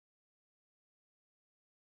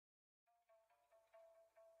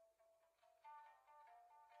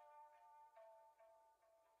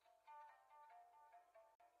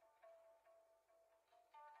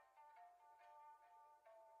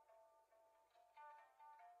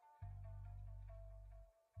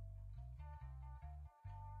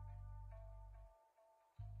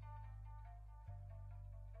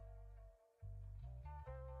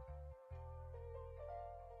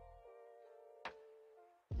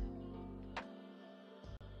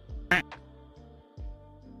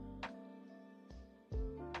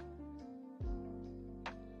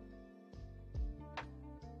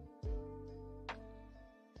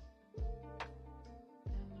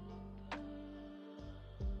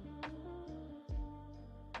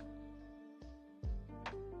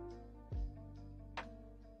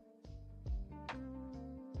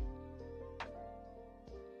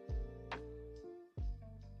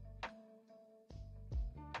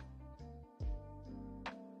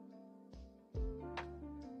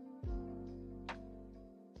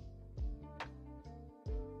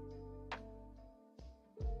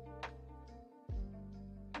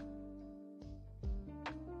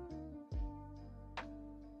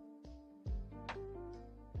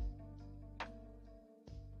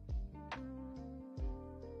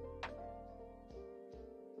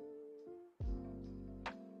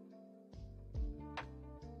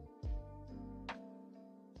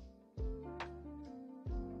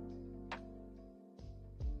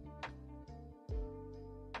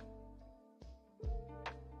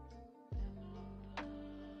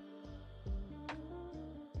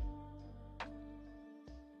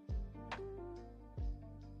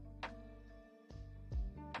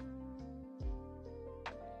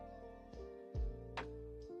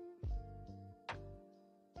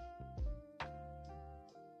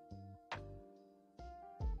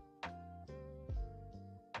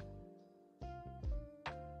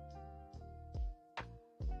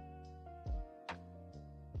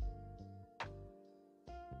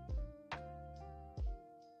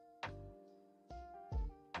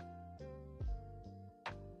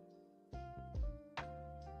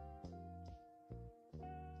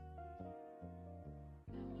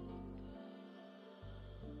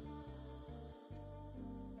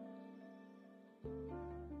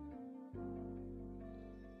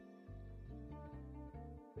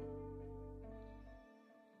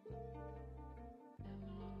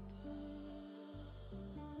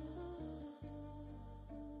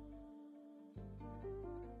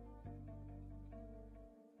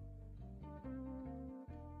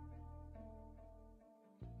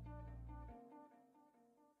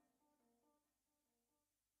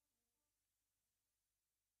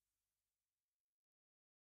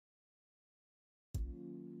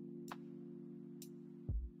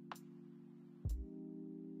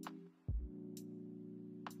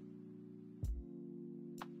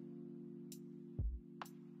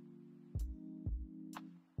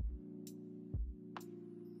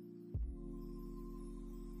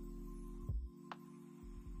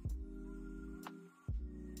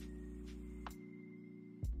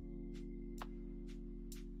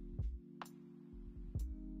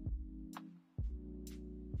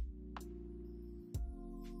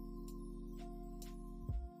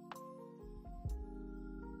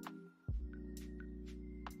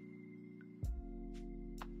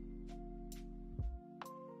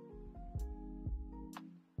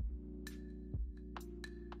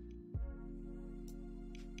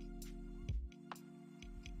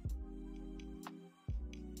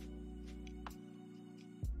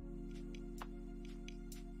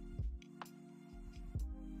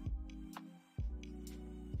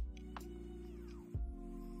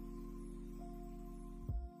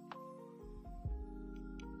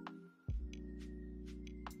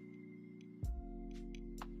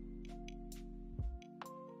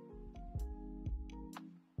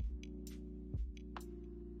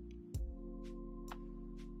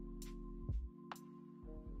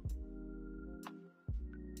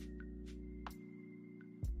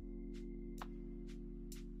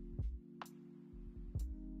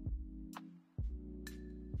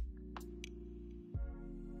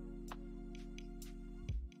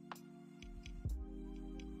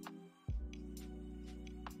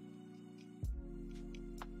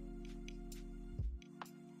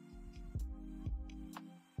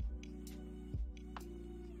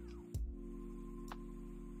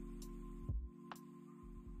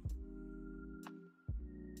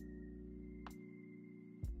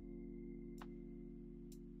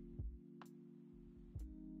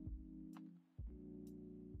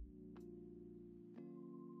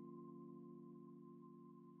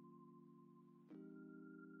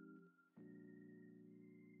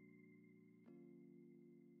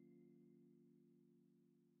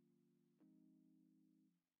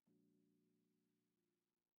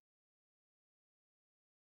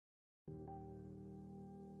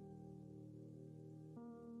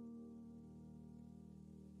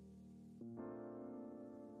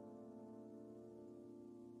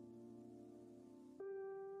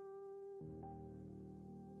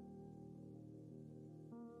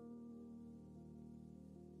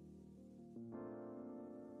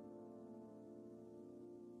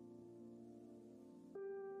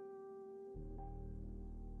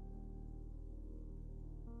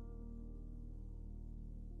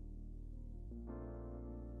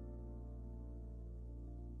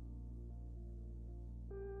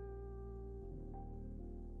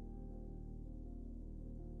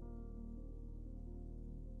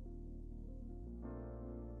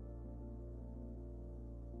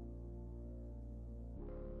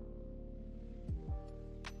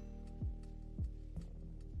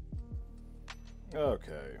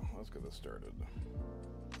Okay, let's get this started.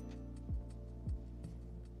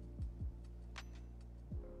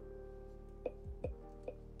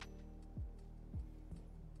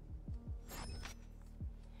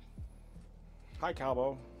 Hi,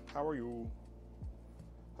 Calbo. How are you?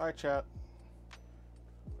 Hi, chat.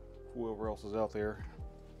 Whoever else is out there.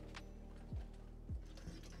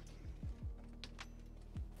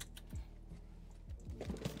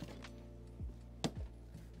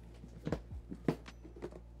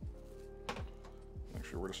 Make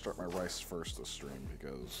sure we're to start my rice first this stream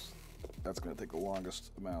because that's going to take the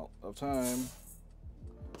longest amount of time.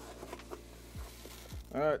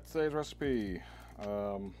 Alright, today's recipe.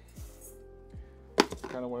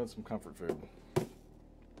 Kind of wanted some comfort food.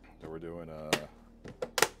 So we're doing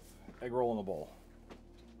egg roll in a bowl.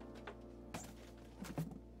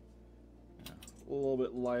 Yeah, a little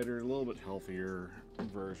bit lighter, a little bit healthier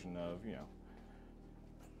version of, you know,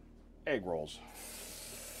 egg rolls.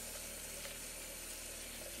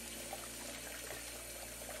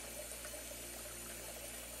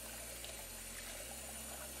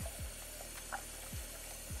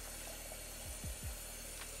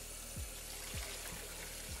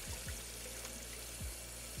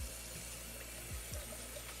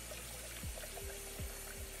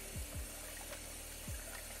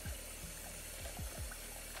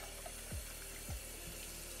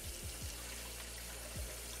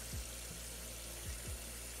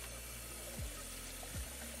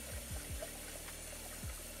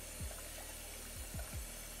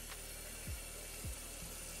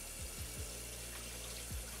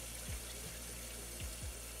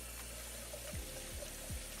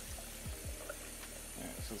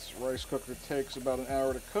 This rice cooker takes about an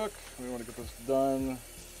hour to cook. We want to get this done.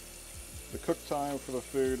 The cook time for the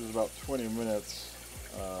food is about 20 minutes,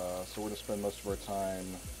 so we're going to spend most of our time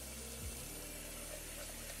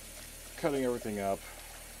cutting everything up.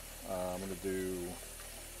 I'm going to do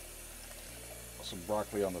some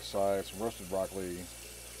broccoli on the side, some roasted broccoli,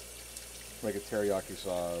 make a teriyaki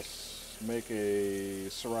sauce, make a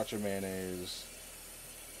sriracha mayonnaise.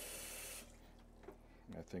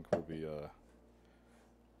 I think we'll be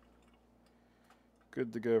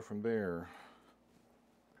good to go from there.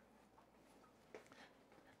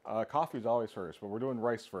 Coffee's always first, but we're doing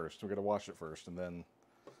rice first. We're gonna wash it first, and then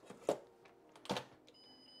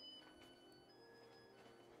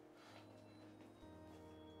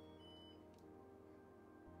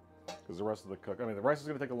because the rest of the the rice is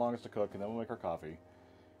gonna take the longest to cook, and then we'll make our coffee,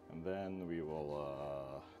 and then we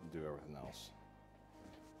will do everything else.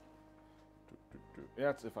 Yeah,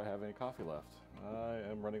 that's if I have any coffee left. I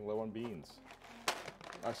am running low on beans.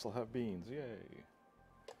 I still have beans, yay.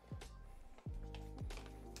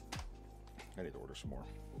 I need to order some more.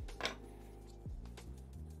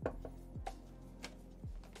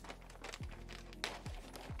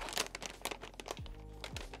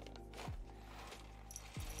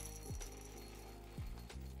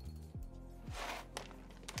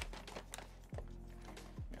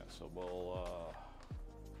 Yeah, so we'll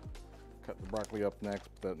cut the broccoli up next,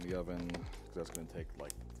 put that in the oven, because that's going to take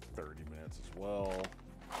like 30 minutes as well.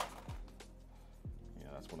 Yeah,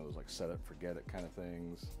 that's one of those like set it, forget it kind of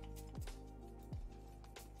things.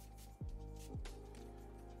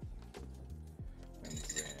 And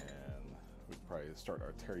then we'd probably start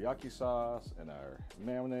our teriyaki sauce and our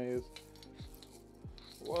mayonnaise.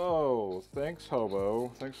 Whoa, thanks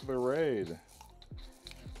Hobo. Thanks for the raid.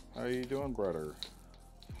 How you doing, brother?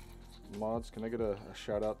 Mods, can I get a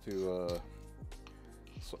shout out to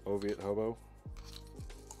Soviet Hobo?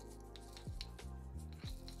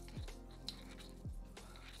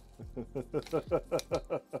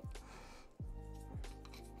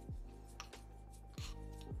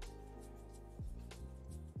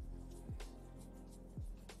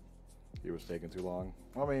 He was taking too long.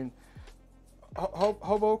 I mean,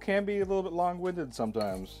 Hobo can be a little bit long-winded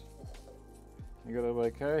sometimes. You gotta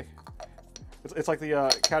like, hey, it's like the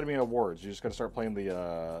Academy Awards. You just gotta start playing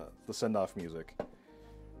the send-off music,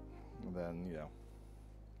 and then you know.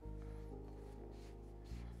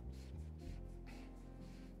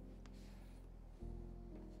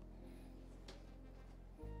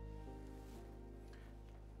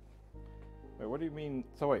 Wait, what do you mean?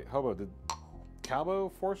 So wait, Hobo, did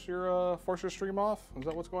Calbo force your stream off? Is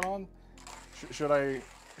that what's going on? Should I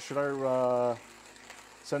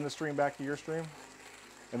send the stream back to your stream,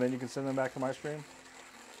 and then you can send them back to my stream?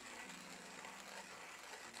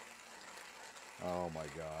 Oh my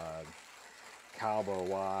God, Calbo,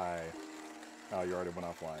 why? Oh, you already went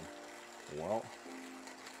offline. Well,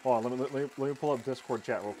 hold on. Let me pull up Discord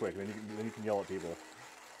chat real quick, and then you can yell at people.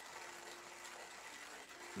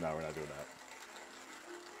 No, we're not doing that.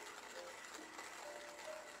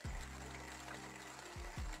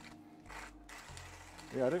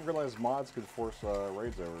 Yeah, I didn't realize mods could force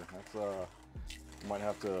raids over. That's might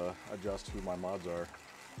have to adjust who my mods are.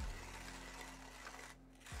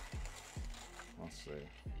 Let's see.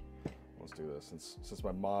 Let's do this. Since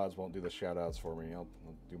my mods won't do the shoutouts for me, I'll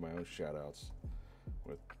do my own shoutouts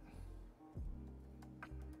with.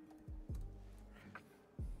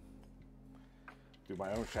 Do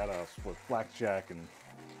my own shoutouts with blackjack and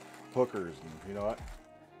hookers, and you know what?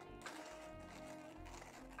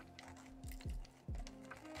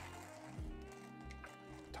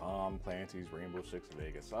 Tom Clancy's Rainbow Six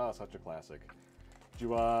Vegas. Ah, such a classic. Did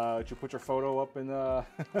you put your photo up in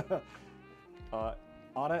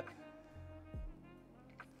on it?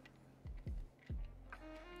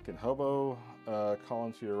 Can Hobo call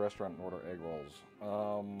into your restaurant and order egg rolls?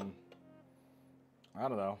 I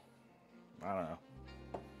don't know.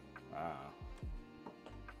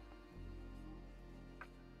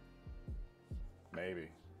 Maybe.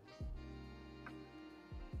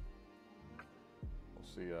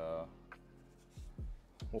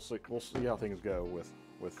 We'll see how things go with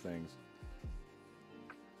things.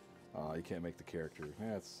 You can't make the character.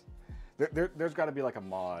 Yeah, there's got to be like a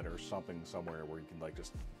mod or something somewhere where you can like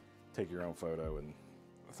just take your own photo and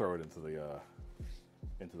throw it into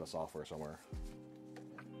the software somewhere.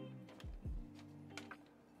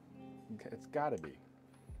 It's got to be.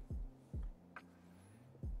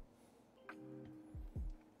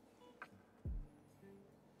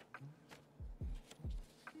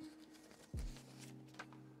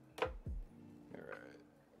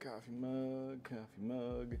 Coffee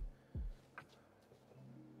mug.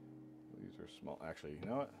 These are small. Actually, you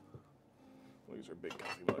know what? We'll use our big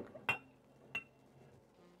coffee mug.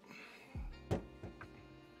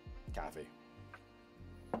 Coffee.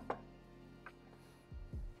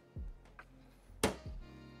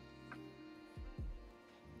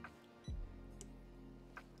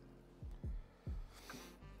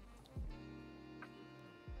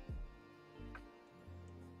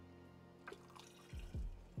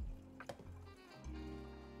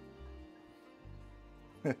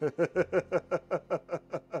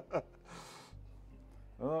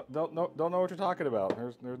 Don't know what you're talking about.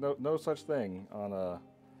 There's no such thing on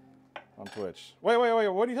Twitch. Wait.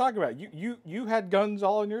 What are you talking about? You had guns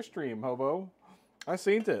all in your stream, Hobo. I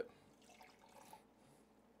seen it.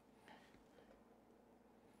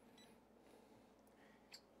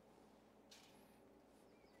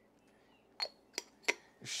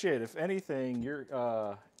 Shit. If anything, your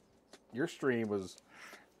stream was.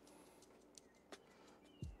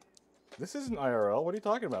 This isn't IRL. What are you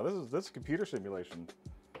talking about? This is computer simulation.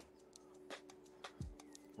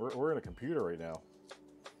 We're in a computer right now.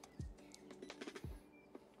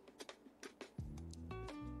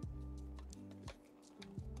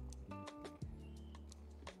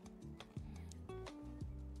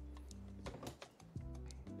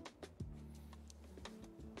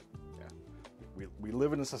 Yeah. We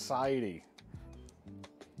live in a society.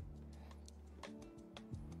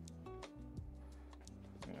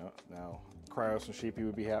 Now, Cryos and Sheepy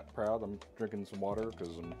would be proud. I'm drinking some water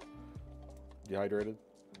because I'm dehydrated.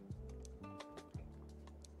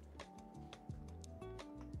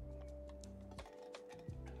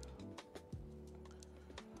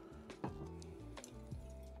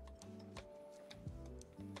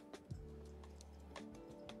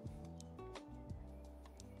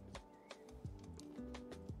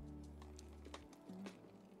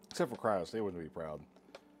 Except for Cryos, they wouldn't be proud.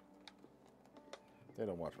 They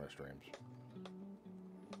don't watch my streams.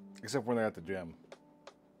 Except when they're at the gym.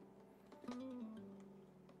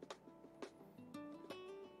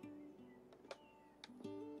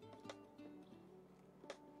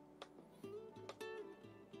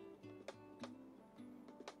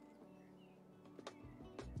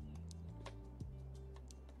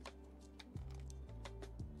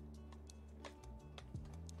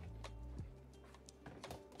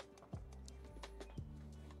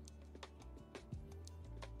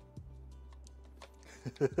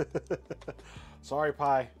 Sorry,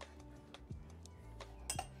 Pie.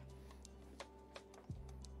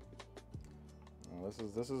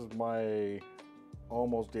 This is my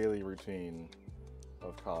almost daily routine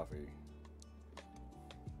of coffee.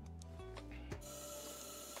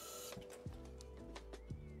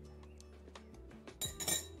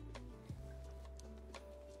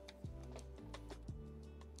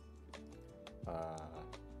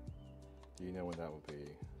 Do you know when that would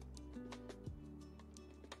be?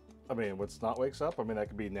 I mean, when Snot wakes up, I mean, that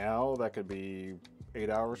could be now, that could be 8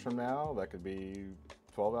 hours from now, that could be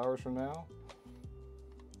 12 hours from now.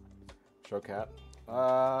 Show cat.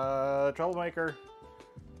 Troublemaker,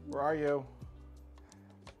 where are you?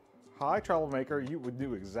 Hi, Troublemaker. You would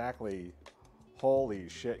do exactly. Holy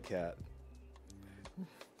shit, cat.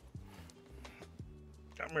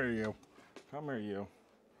 Come here, you. Come here, you.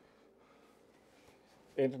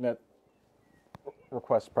 Internet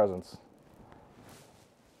request presence.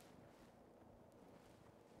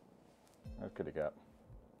 That's kitty cat.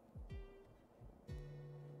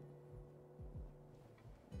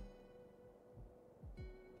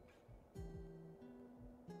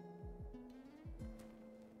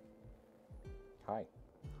 Hi.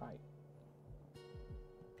 Hi.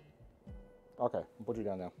 Okay, I'll put you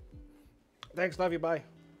down now. Thanks, love you, bye.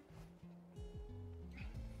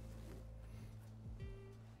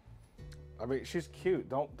 I mean, she's cute.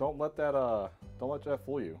 Don't let that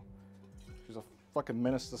fool you. She's a fucking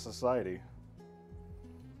menace to society.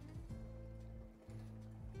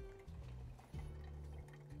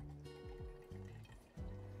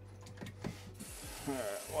 Alright,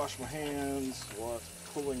 wash my hands while it's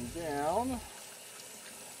cooling down.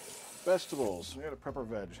 Vegetables. We got a prepper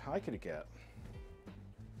veg. Hi, kitty cat.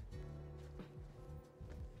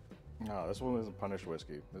 No, this one isn't Punish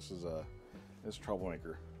whiskey. This is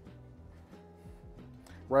Troublemaker.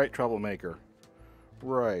 Right, Troublemaker.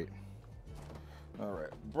 Right. All right,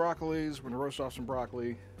 broccolis. We're gonna roast off some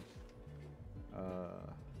broccoli.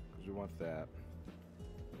 Because we want that.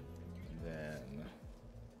 And then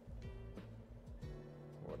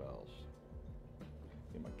what else?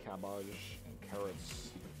 Need my cabbage and carrots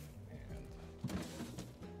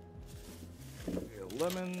and a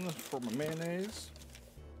lemon for my mayonnaise.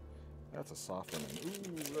 That's a soft lemon.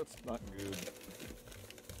 Ooh, that's not good.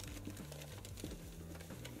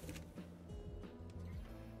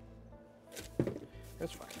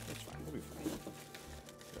 That's fine. That's fine. We'll be fine.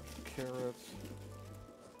 Got some carrots.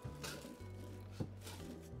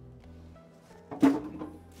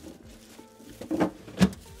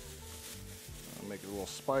 I'll make it a little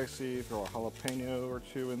spicy. Throw a jalapeno or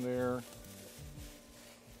two in there.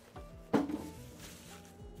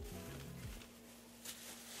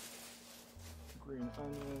 Green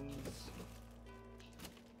onions.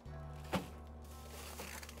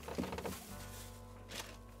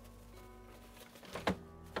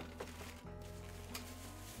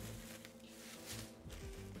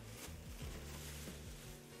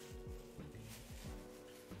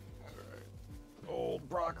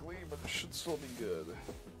 Broccoli, but it should still be good.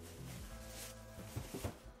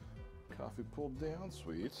 Coffee pulled down,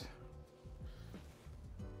 sweet.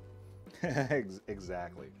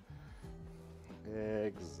 Exactly.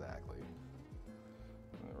 Exactly.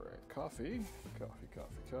 All right, coffee,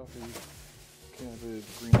 cabbage,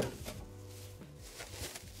 green.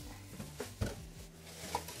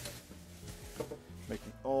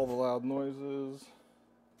 Making all the loud noises.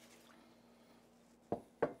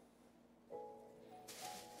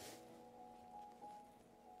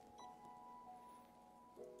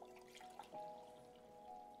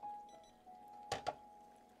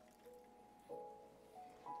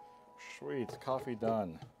 Sweet, coffee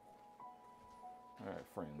done. All right,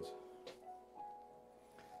 friends.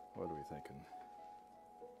 What are we thinking?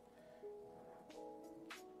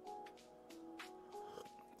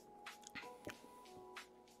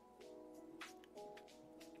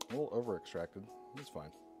 A little over-extracted. It's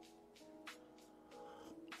fine.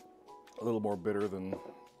 A little more bitter than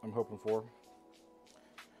I'm hoping for.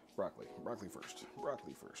 Broccoli. Broccoli first.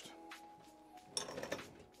 Broccoli first.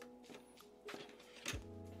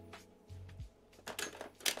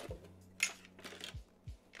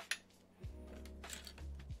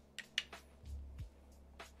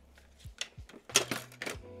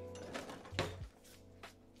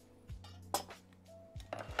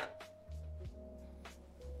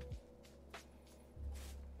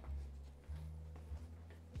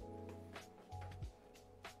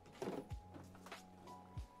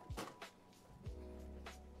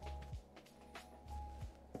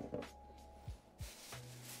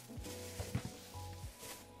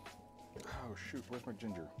 Oh shoot, where's my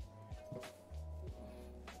ginger?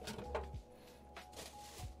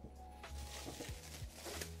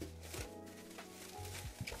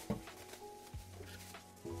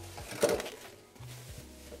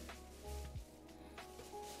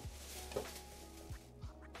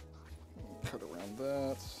 Cut around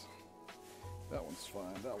that. That one's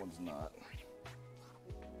fine, that one's not.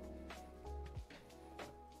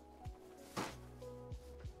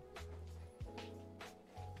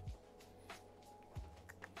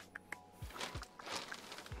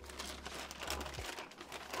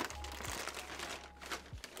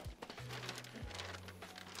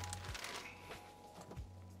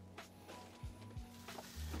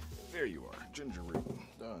 There you are, ginger root,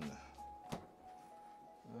 done.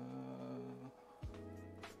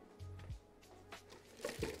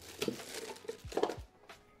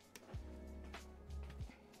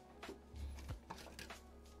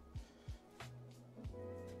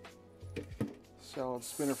 Salad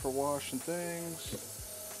spinner for washing things.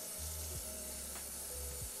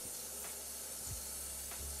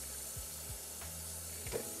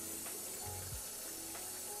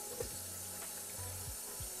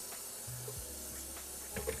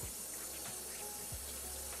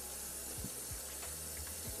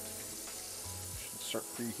 Start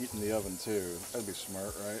preheating the oven too. That'd be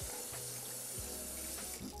smart, right?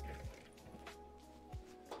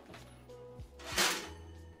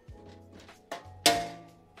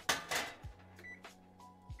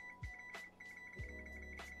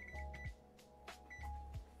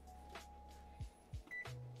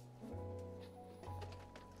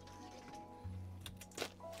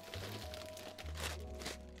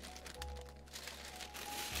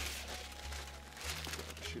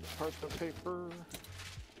 Sheet of parchment paper.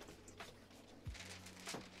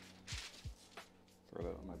 Throw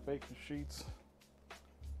that on my baking sheets.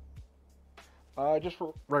 Just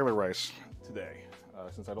for regular rice today,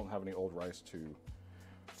 since I don't have any old rice to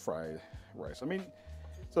fry rice. I mean,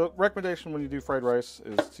 so recommendation when you do fried rice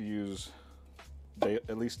is to use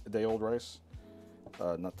at least a day old rice,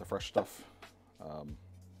 not the fresh stuff,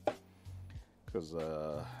 because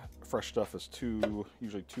fresh stuff is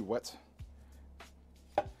usually too wet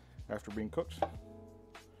after being cooked,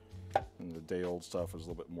 and the day old stuff is a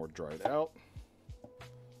little bit more dried out.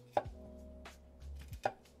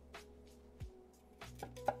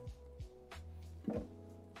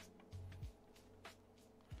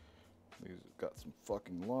 These have got some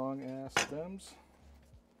fucking long ass stems.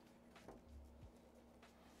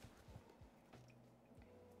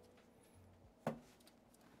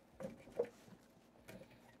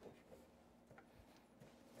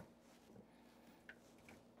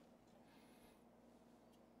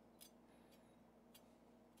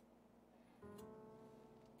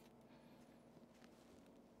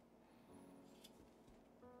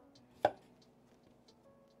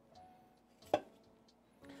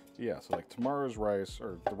 Yeah, so like tomorrow's rice,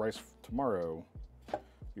 or the rice tomorrow,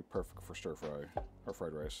 be perfect for stir fry or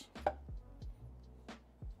fried rice.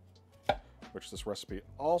 Which this recipe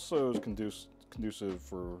also is conducive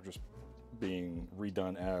for just being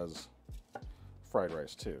redone as fried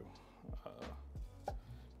rice too.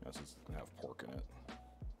 Since it's gonna have pork in it.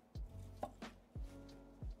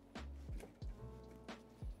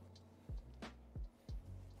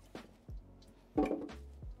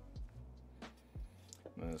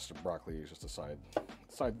 And this broccoli is just a side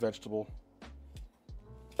vegetable.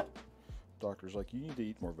 Doctor's like, you need to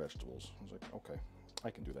eat more vegetables. I was like, okay,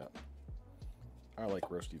 I can do that. I like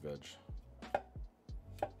roasty veg.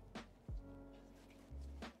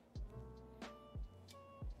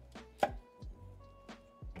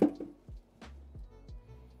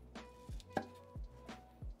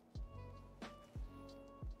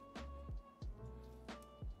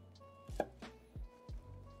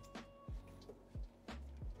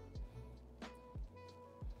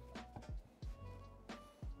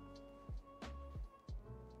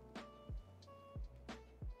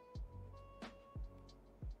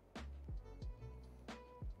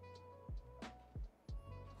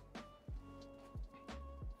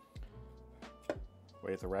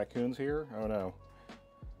 Wait, the raccoon's here? Oh no.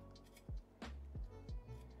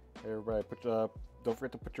 Hey, everybody, don't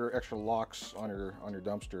forget to put your extra locks on your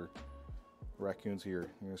dumpster. The raccoon's here.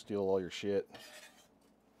 You're gonna steal all your shit.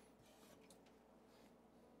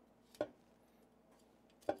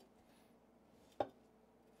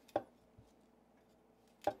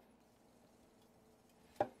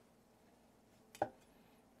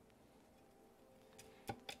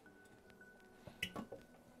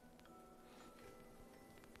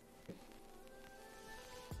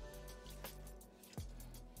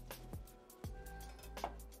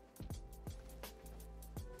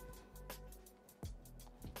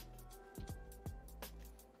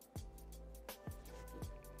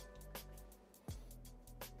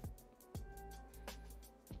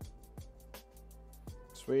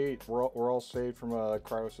 Sweet, we're all saved from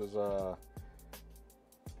Kraus's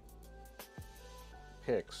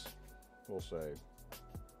pics, we'll say.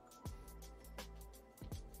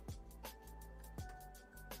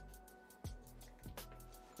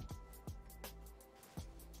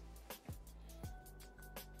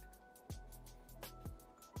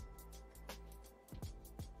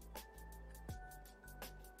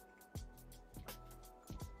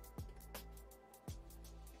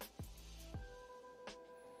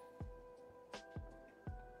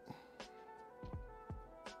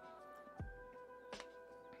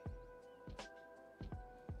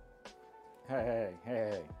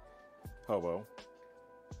 Hey. Hobo.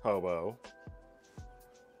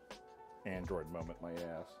 Android moment, my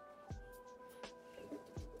ass.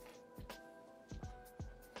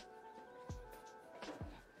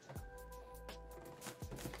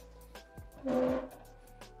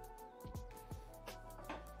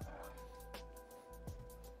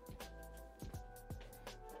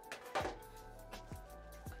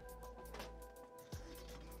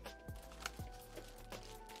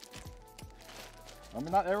 I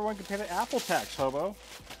mean, not everyone can pay the Apple tax, hobo.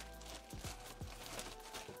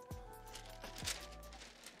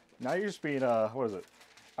 Now you're just being, what is it?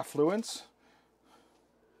 Affluence?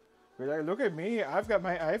 You're like, look at me, I've got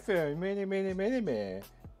my iPhone, mini, mini, mini, mini.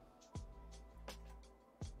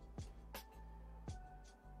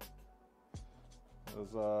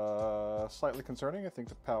 It was, slightly concerning. I think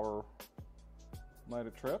the power might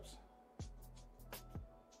have tripped.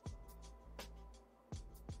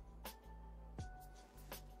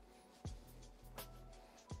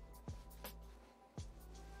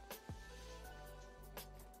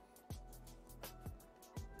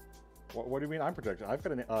 What do you mean I'm protected? I've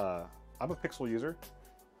got an, I'm a Pixel user.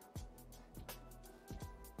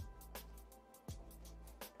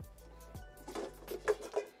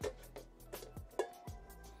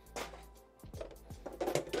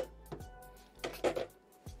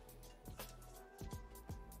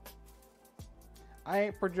 I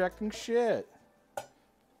ain't projecting shit.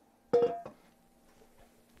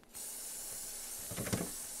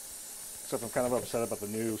 Except I'm kind of upset about the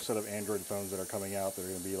new set of Android phones that are coming out that are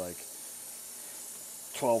going to be like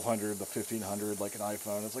 1200 to 1500 like an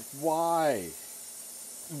iPhone. It's like, why?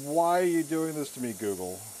 Why are you doing this to me,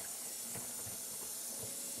 Google?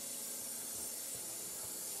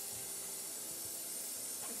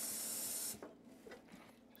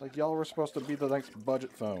 Like, y'all were supposed to be the next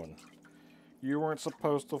budget phone. You weren't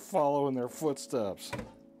supposed to follow in their footsteps.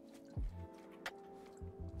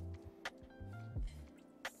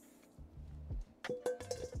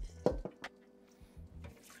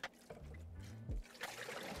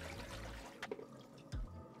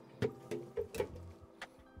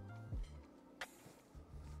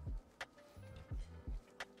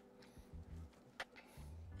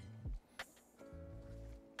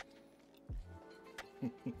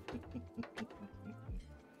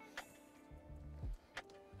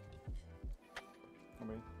 I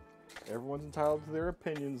mean, everyone's entitled to their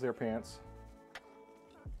opinions, their pants.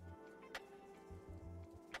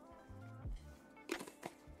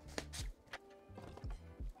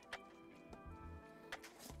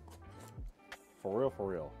 For real, for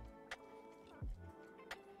real.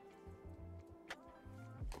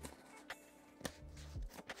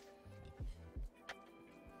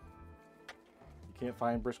 You can't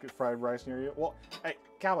find brisket fried rice near you? Well, hey,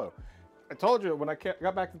 Calvo, I told you when I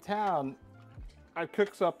got back to town, I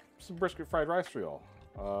cooked up some brisket fried rice for y'all.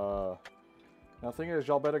 Now the thing is,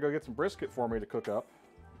 y'all better go get some brisket for me to cook up.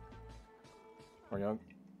 Or, you know,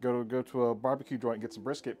 go to a barbecue joint and get some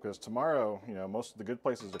brisket, because tomorrow, you know, most of the good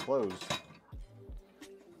places are closed.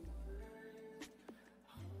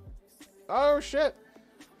 Oh shit!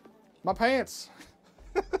 My pants!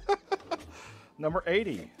 Number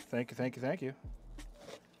 80. Thank you, thank you, thank you.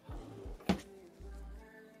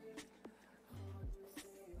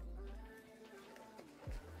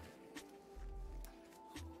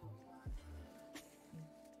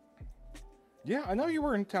 Yeah, I know you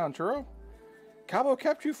were in town, Churro. Cabo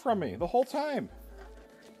kept you from me the whole time.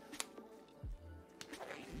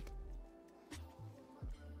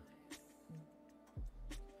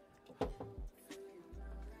 Well,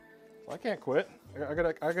 I can't quit. I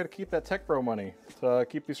gotta keep that tech bro money to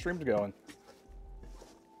keep these streams going.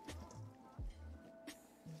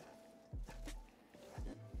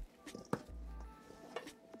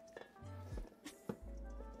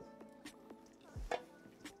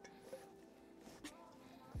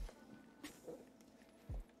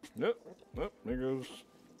 Nope, nope, there goes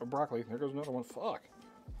a broccoli. There goes another one. Fuck.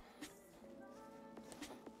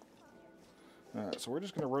 Alright, so we're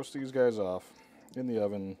just going to roast these guys off in the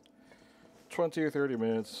oven. 20 or 30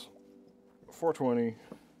 minutes. 420.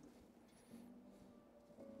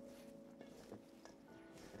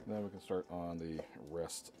 Then we can start on the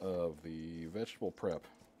rest of the vegetable prep.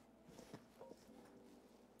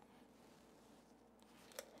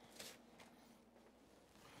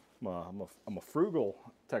 I'm a frugal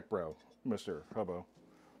tech bro, Mr. Hubbo.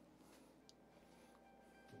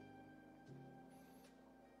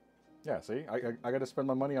 Yeah, see, I got to spend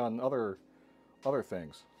my money on other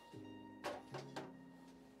things.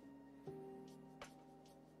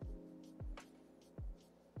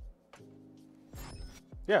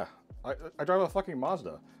 Yeah, I drive a fucking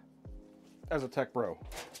Mazda as a tech bro.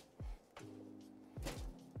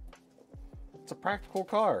 It's a practical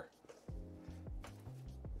car.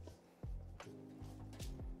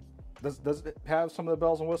 Does it have some of the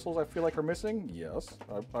bells and whistles I feel like are missing? Yes.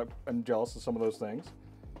 I'm jealous of some of those things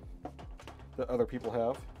that other people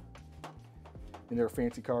have in their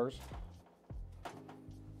fancy cars.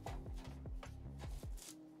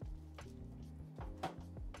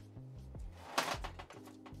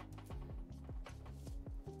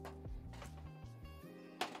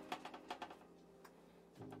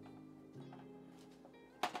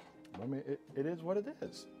 mean, it is what it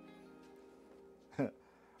is.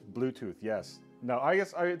 Bluetooth, yes. No, I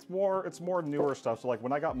guess it's more newer stuff. So like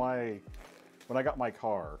when I got my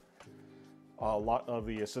car, a lot of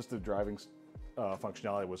the assistive driving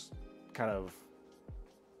functionality was kind of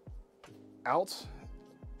out,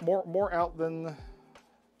 more out than,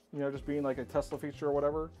 you know, just being like a Tesla feature or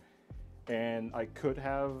whatever. And I could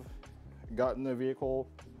have gotten a vehicle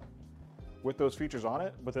with those features on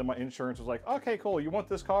it, but then my insurance was like, okay, cool, you want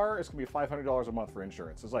this car? It's gonna be $500 a month for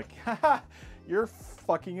insurance. It's like, haha, you're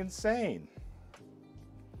fucking insane.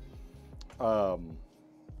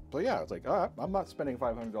 But yeah, it's like, I'm not spending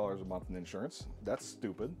 $500 a month in insurance. That's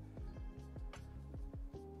stupid.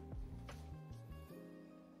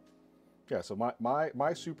 Yeah, so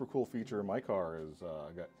my super cool feature in my car is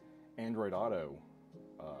I got Android Auto.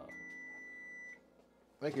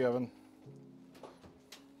 Thank you, Evan.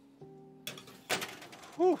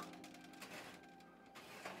 Whew.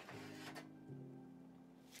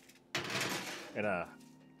 And a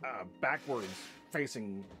backwards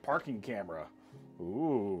facing parking camera.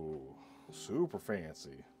 Ooh, super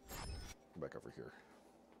fancy. Go back over here.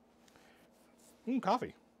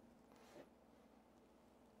 Coffee.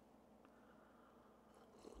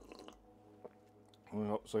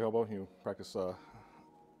 So how about you practice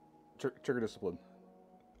trigger discipline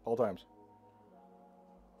all times?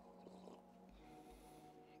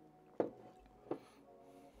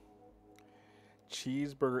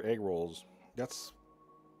 Cheeseburger egg rolls. That's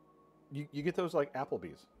you get those like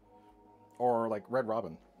Applebee's or like Red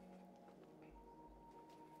Robin.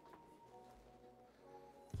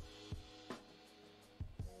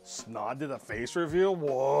 Snod did a face reveal?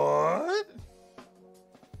 What?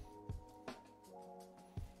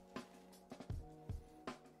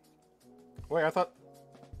 Wait,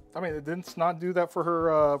 I mean, didn't Snod do that for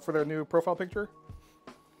her, for their new profile picture?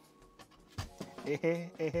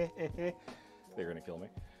 They're gonna kill me.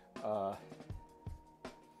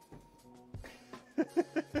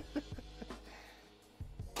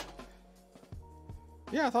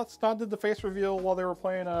 Yeah, I thought Snod did the face reveal while they were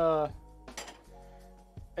playing,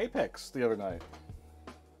 Apex the other night.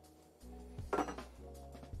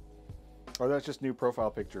 Or that's just new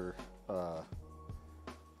profile picture,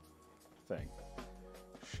 thing.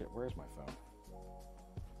 Shit, where's my phone?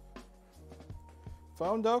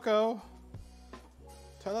 Phone Doko.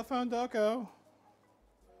 Telephone Doko.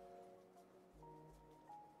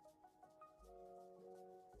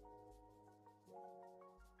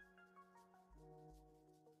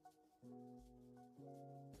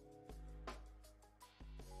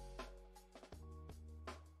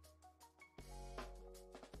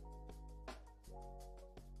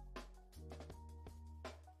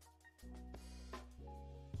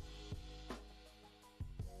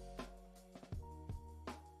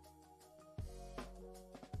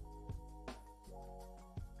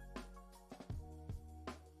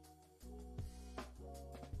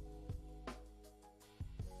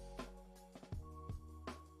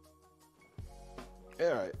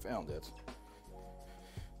 Alright, found it.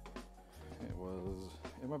 It was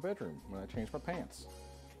in my bedroom when I changed my pants.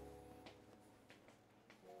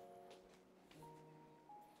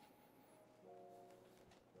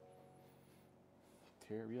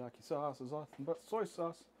 Teriyaki sauce is nothing but soy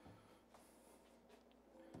sauce.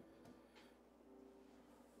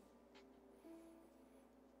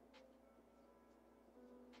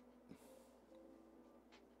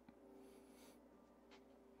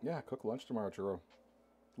 Yeah, cook lunch tomorrow, Churro.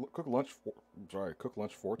 Cook lunch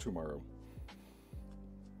for tomorrow.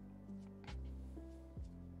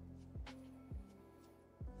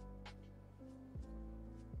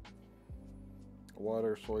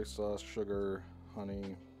 Water, soy sauce, sugar,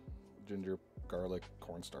 honey, ginger, garlic,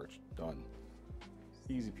 cornstarch. Done.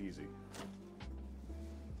 Easy peasy.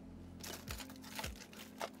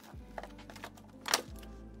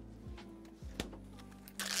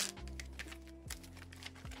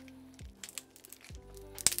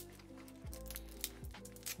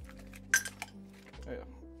 Yeah,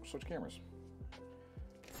 switch cameras.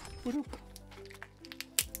 Whoop.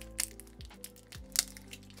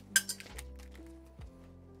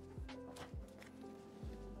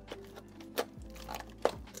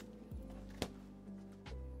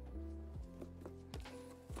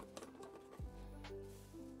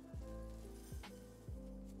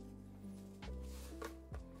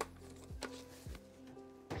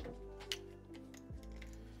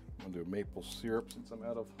 I'm gonna do maple syrup since I'm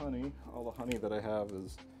out of honey. All the honey that I have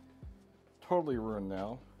is totally ruined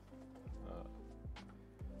now.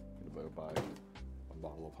 I'm gonna buy a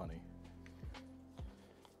bottle of honey.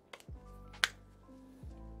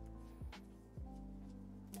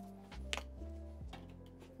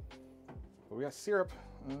 we got syrup.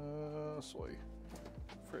 Soy.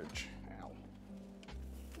 Fridge. Ow.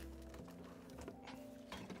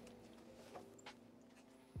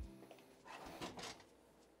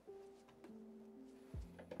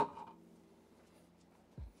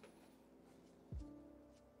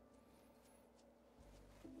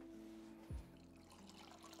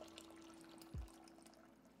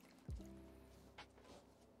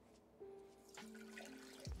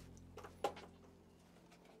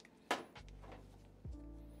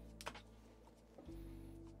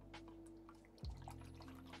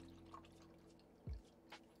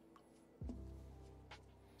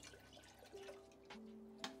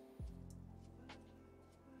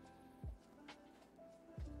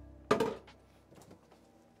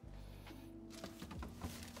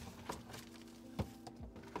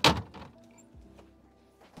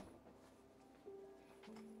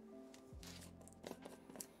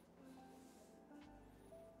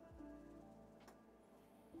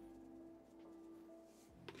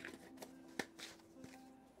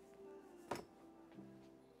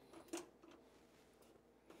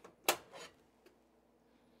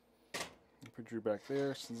 Put Drew back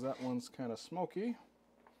there since that one's kind of smoky.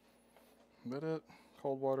 That it?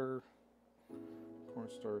 Cold water,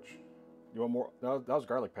 cornstarch. You want more? That was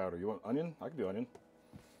garlic powder. You want onion? I can do onion.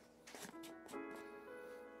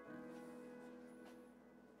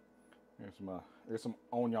 There's some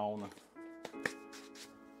onion.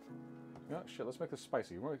 Yeah, shit. Let's make this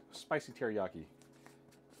spicy. We're spicy teriyaki.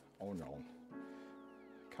 Onion,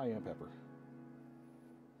 cayenne pepper.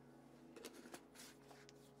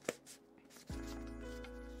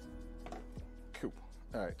 Cool.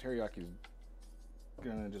 All right, teriyaki's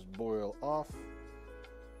gonna just boil off.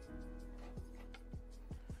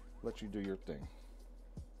 Let you do your thing.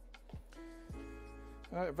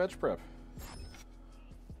 All right, veg prep.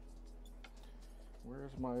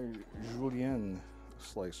 Where's my julienne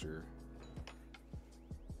slicer?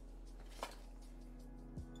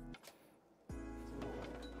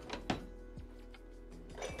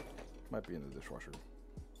 Might be in the dishwasher.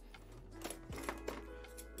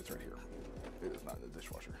 It's right here. It is not in the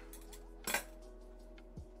dishwasher.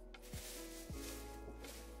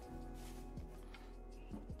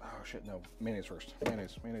 Oh shit, no. Mayonnaise first.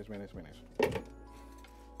 Mayonnaise.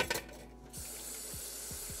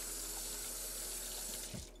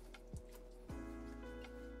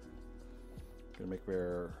 Gonna make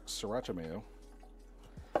their sriracha mayo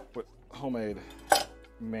with homemade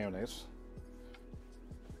mayonnaise.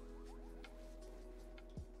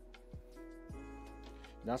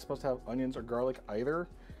 Not supposed to have onions or garlic either.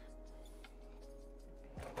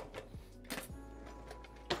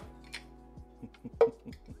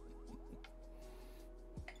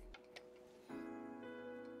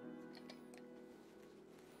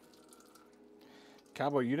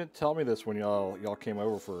 Cowboy, you didn't tell me this when y'all came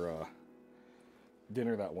over for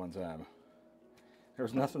dinner that one time. There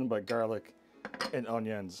was nothing but garlic and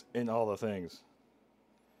onions in all the things.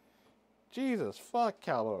 Jesus, fuck,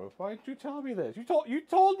 Cowboy. Why didn't you tell me this? You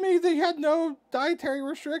told me they had no dietary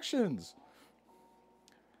restrictions.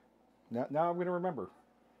 Now I'm gonna remember.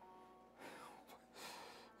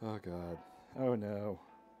 Oh God. Oh no.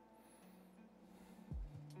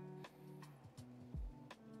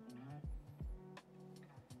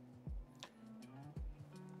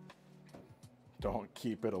 Don't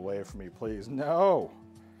keep it away from me, please. No.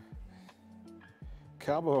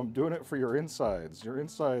 Cowboy, I'm doing it for your insides. Your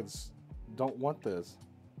insides don't want this.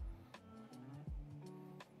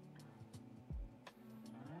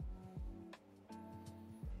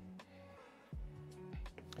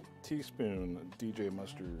 Teaspoon DJ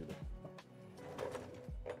mustard.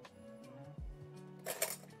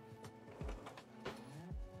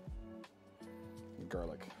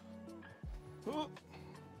 Garlic. Oh.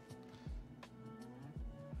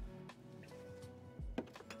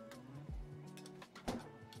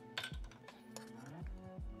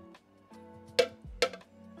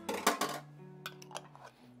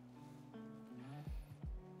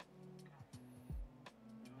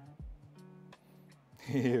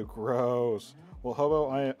 Ew, gross. Well, Hobo,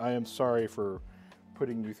 I am sorry for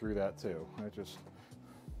putting you through that too. I just...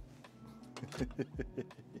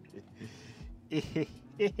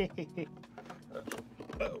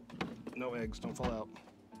 Oh, no eggs, don't fall out.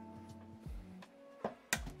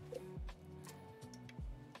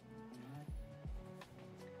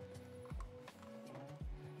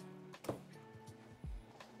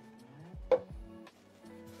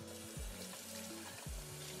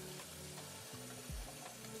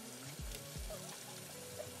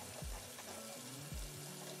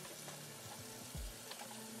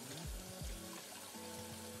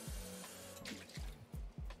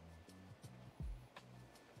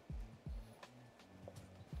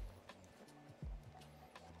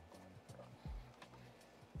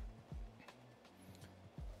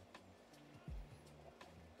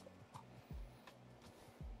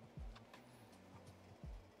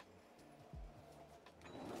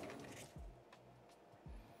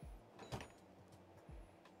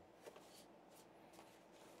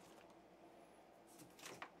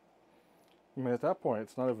 I mean, at that point,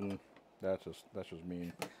 it's not even. That's just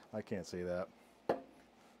mean. I can't say that.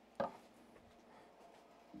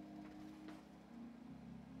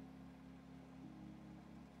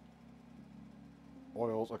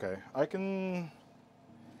 Oils. Okay, I can.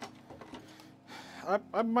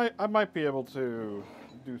 I might be able to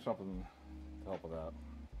do something to help with that.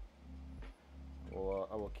 Well,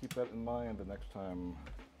 I will keep that in mind the next time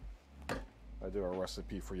I do a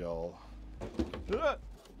recipe for y'all.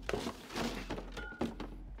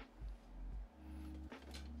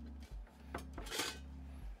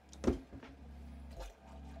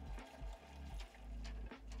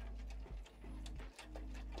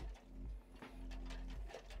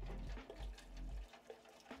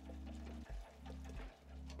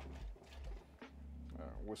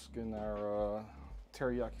 Whisking our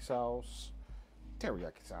teriyaki sauce.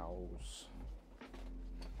 Teriyaki sauce.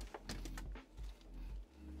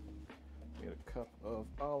 Get a cup of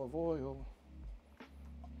olive oil.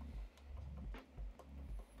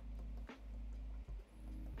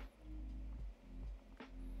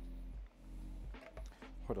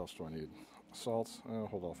 What else do I need? Salt.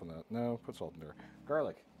 Hold off on that. No, put salt in there.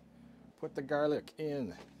 Garlic. Put the garlic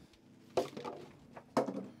in.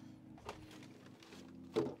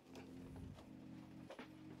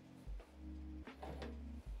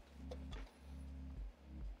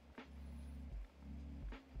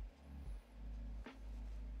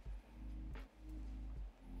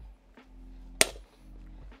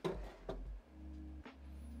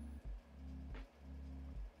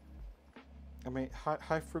 I mean,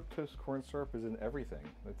 high fructose corn syrup is in everything.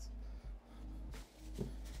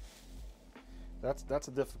 That's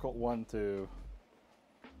a difficult one to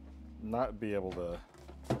not be able to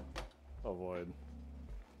avoid.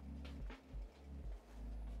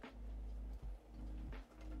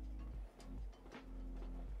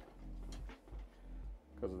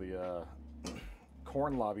 Because of the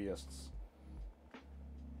corn lobbyists.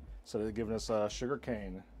 So they've given us sugar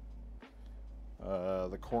cane.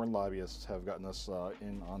 The corn lobbyists have gotten us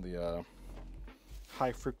in on the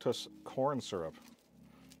high fructose corn syrup.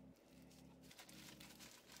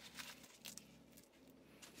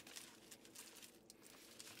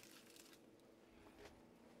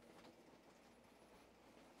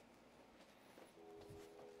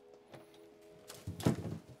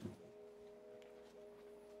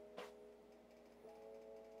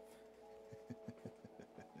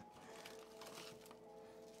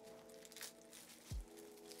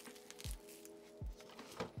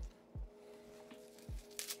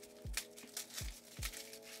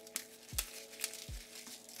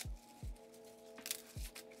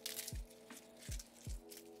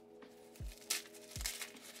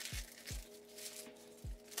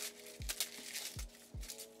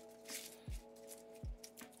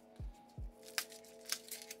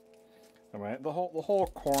 All right, the whole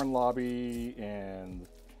corn lobby and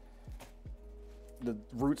the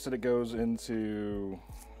roots that it goes into,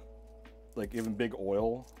 like even big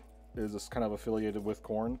oil, is just kind of affiliated with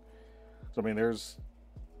corn. So I mean, there's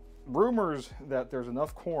rumors that there's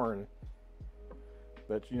enough corn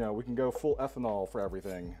that we can go full ethanol for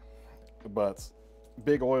everything, but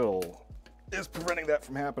big oil is preventing that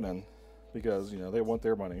from happening because they want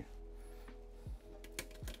their money.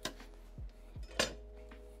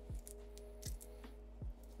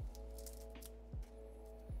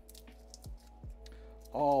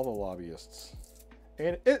 All the lobbyists.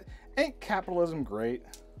 And ain't capitalism great?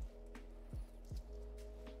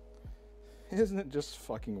 Isn't it just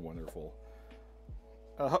fucking wonderful?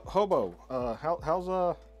 Hobo, how's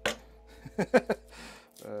how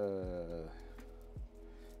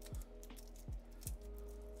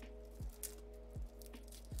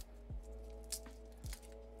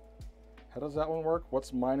does that one work?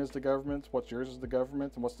 What's mine is the government, what's yours is the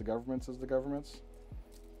government, and what's the government's is the government's?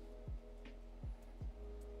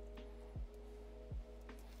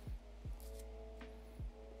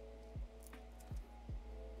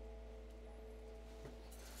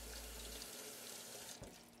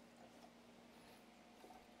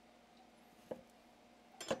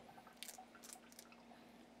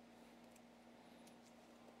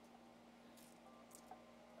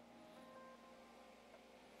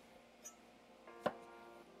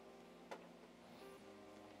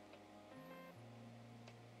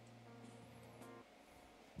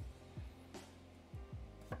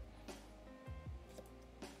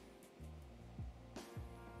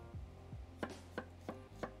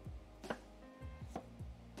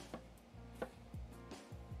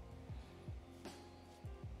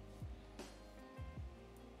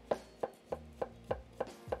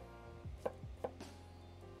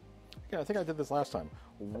 Yeah, I think I did this last time.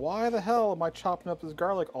 Why the hell am I chopping up this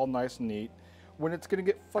garlic all nice and neat when it's gonna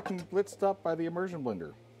get fucking blitzed up by the immersion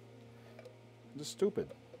blender? Just stupid.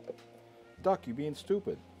 Duck, you being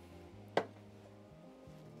stupid.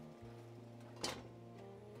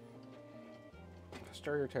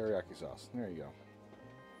 Stir your teriyaki sauce. There you go.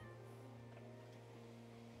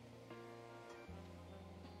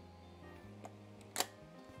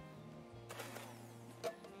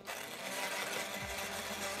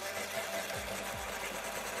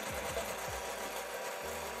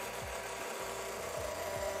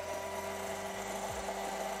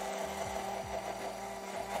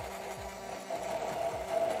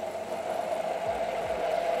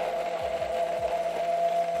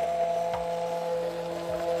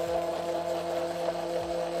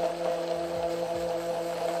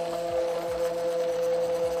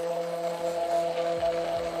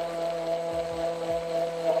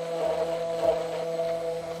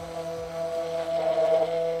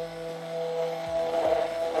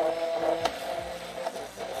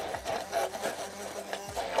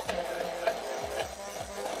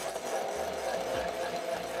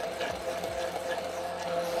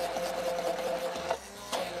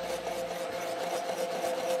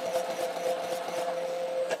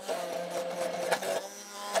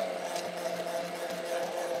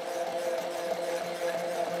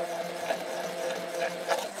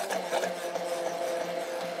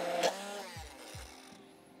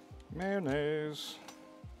 Mayonnaise.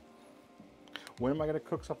 When am I going to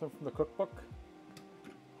cook something from the cookbook?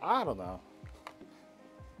 I don't know.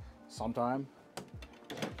 Sometime.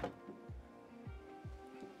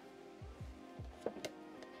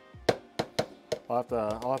 I'll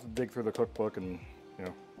have to dig through the cookbook and, you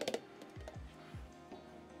know,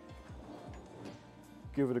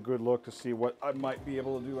 give it a good look to see what I might be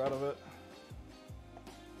able to do out of it.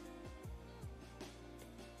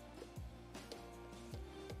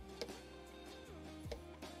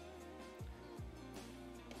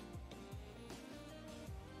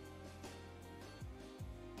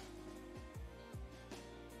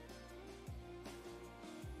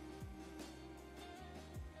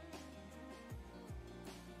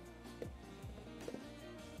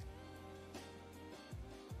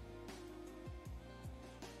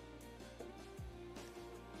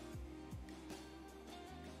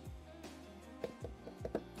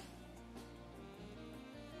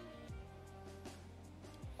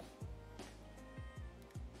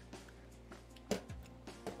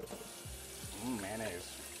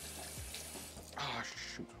 Mayonnaise. Ah,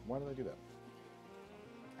 shoot. Why did I do that?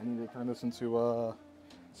 I need to turn this into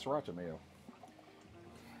sriracha mayo.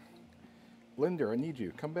 Blender, I need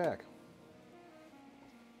you. Come back.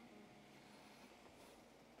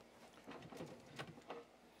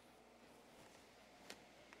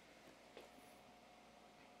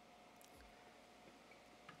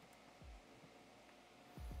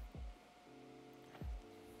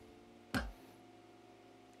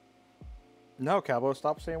 No, Cowboy,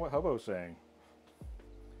 stop saying what Hobo's saying.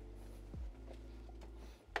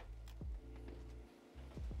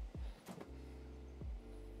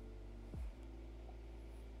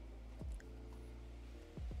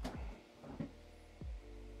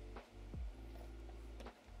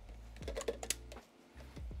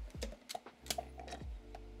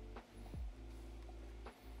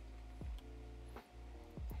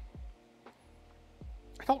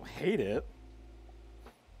 I don't hate it.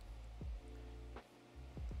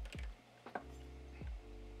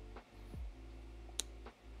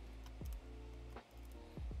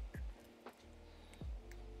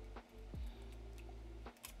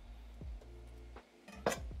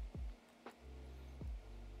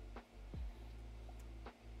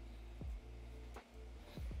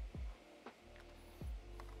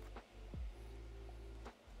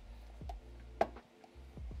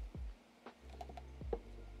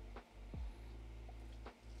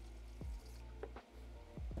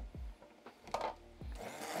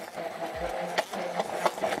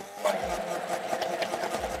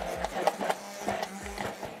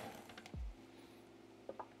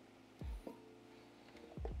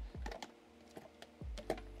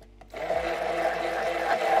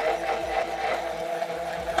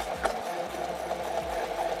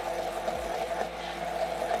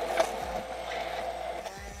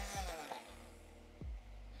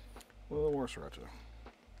 A little more sriracha.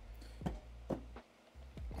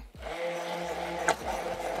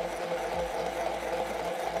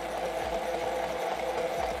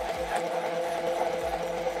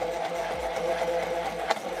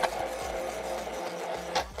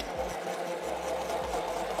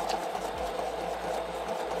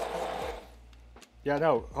 Yeah,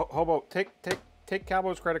 no, Hobo, take take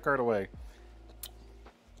Cowboy's credit card away.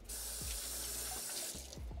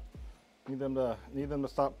 Need them to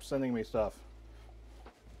stop sending me stuff.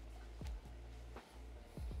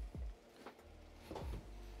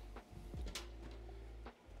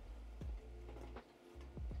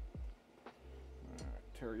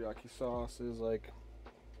 Teriyaki sauce is like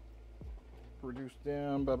reduced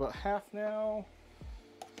down by about half now.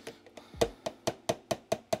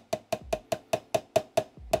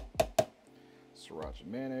 Sriracha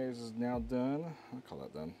mayonnaise is now done. I'll call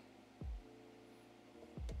that done.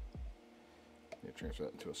 Yeah, transfer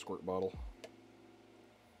that into a squirt bottle.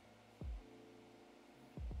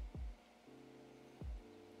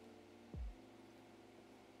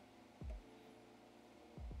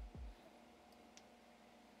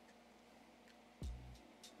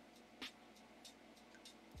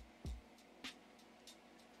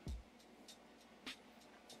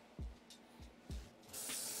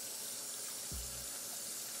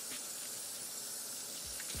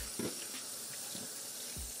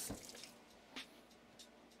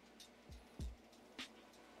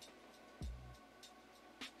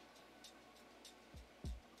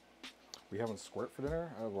 We having squirt for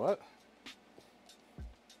dinner? What?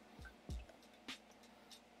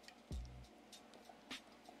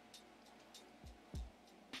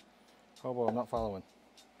 Oh, well, I'm not following.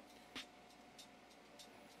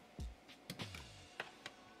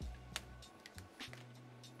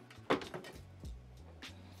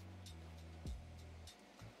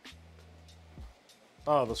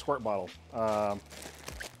 Oh, the squirt bottle.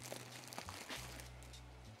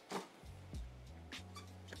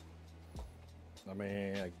 I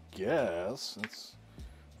mean, I guess it's,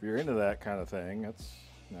 if you're into that kind of thing, it's,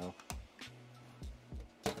 you know.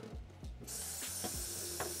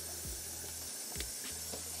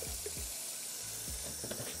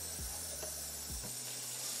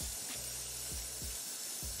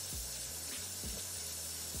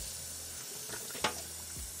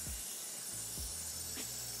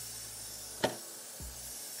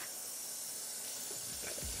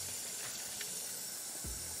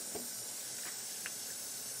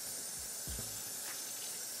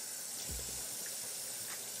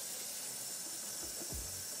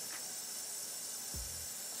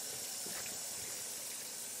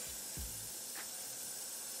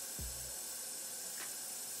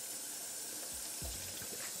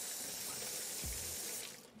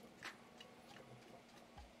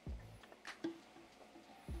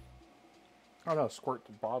 Oh no, squirt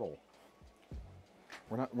the bottle.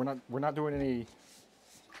 We're not doing any.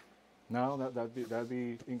 No, that'd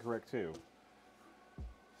be incorrect too.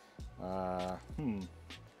 How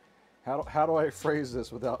do I phrase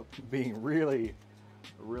this without being really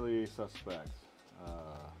suspect?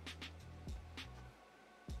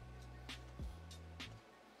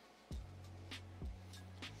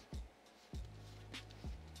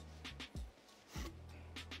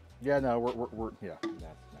 Yeah, no, we're yeah, no.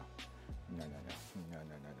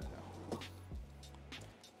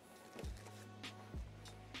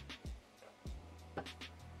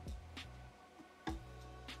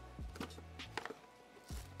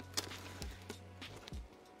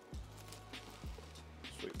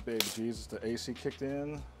 Sweet baby Jesus, the AC kicked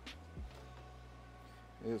in.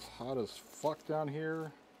 It is hot as fuck down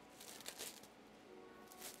here.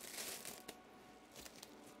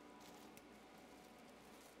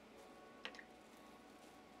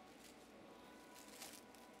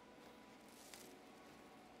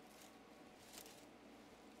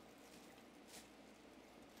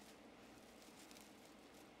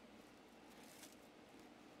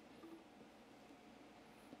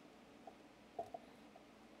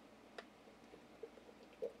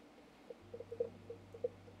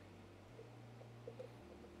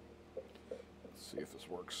 See if this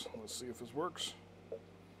works. Let's see if this works.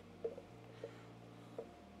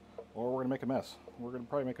 Or we're gonna make a mess. We're gonna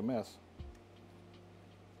probably make a mess.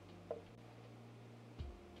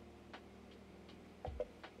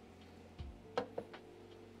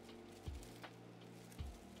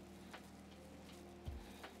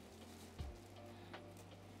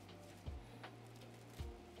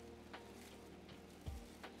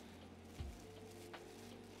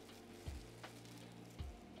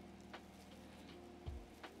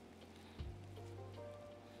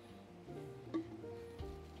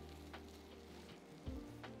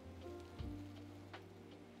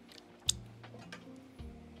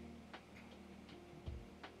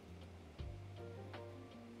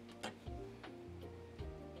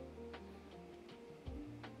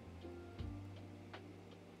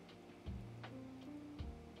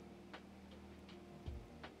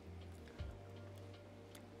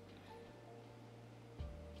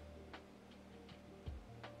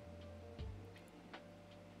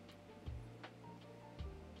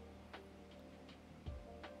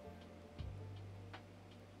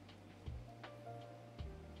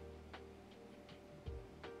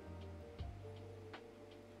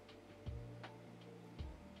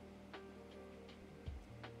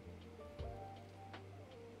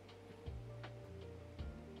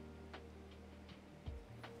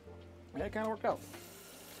 Yeah, it kind of worked out.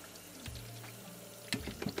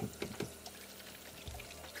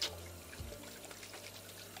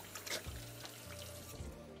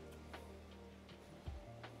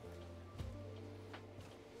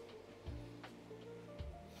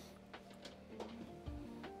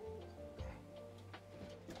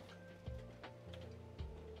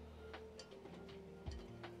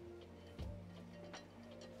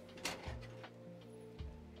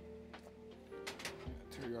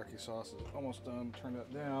 Teriyaki sauce is almost done. Turn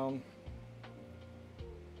that down.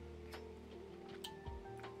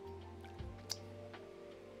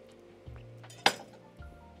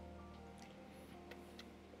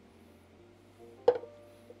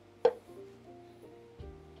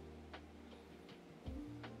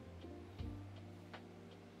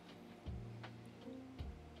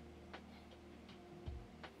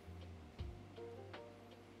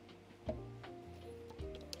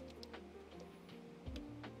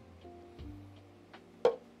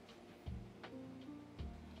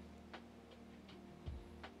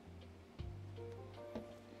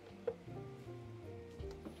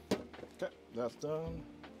 Okay, that's done.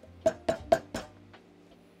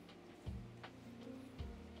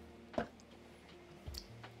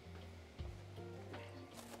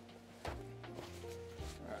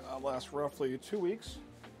 Alright, that'll last roughly 2 weeks.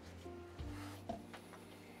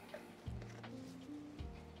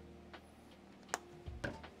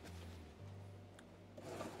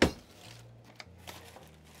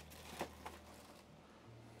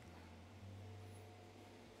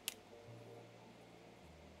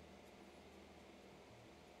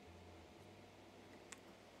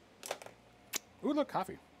 Ooh, look,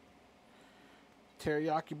 coffee.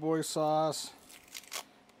 Teriyaki boy sauce.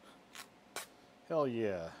 Hell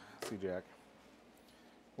yeah. See Jack.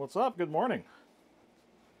 What's up? Good morning.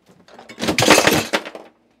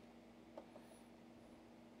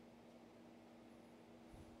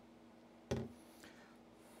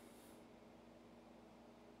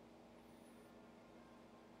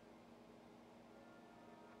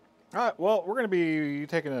 All right, well, we're going to be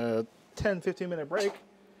taking a 10-15 minute break.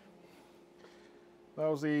 That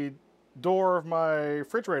was the door of my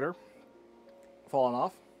refrigerator falling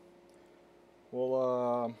off. We'll,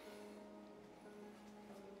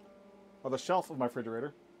 or the shelf of my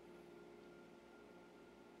refrigerator.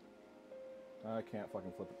 I can't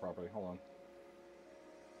fucking flip it properly. Hold on.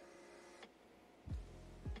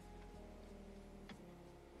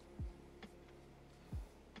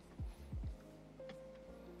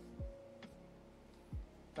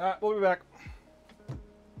 All right, we'll be back.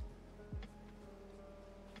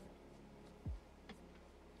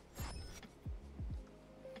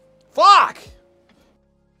 Fuck!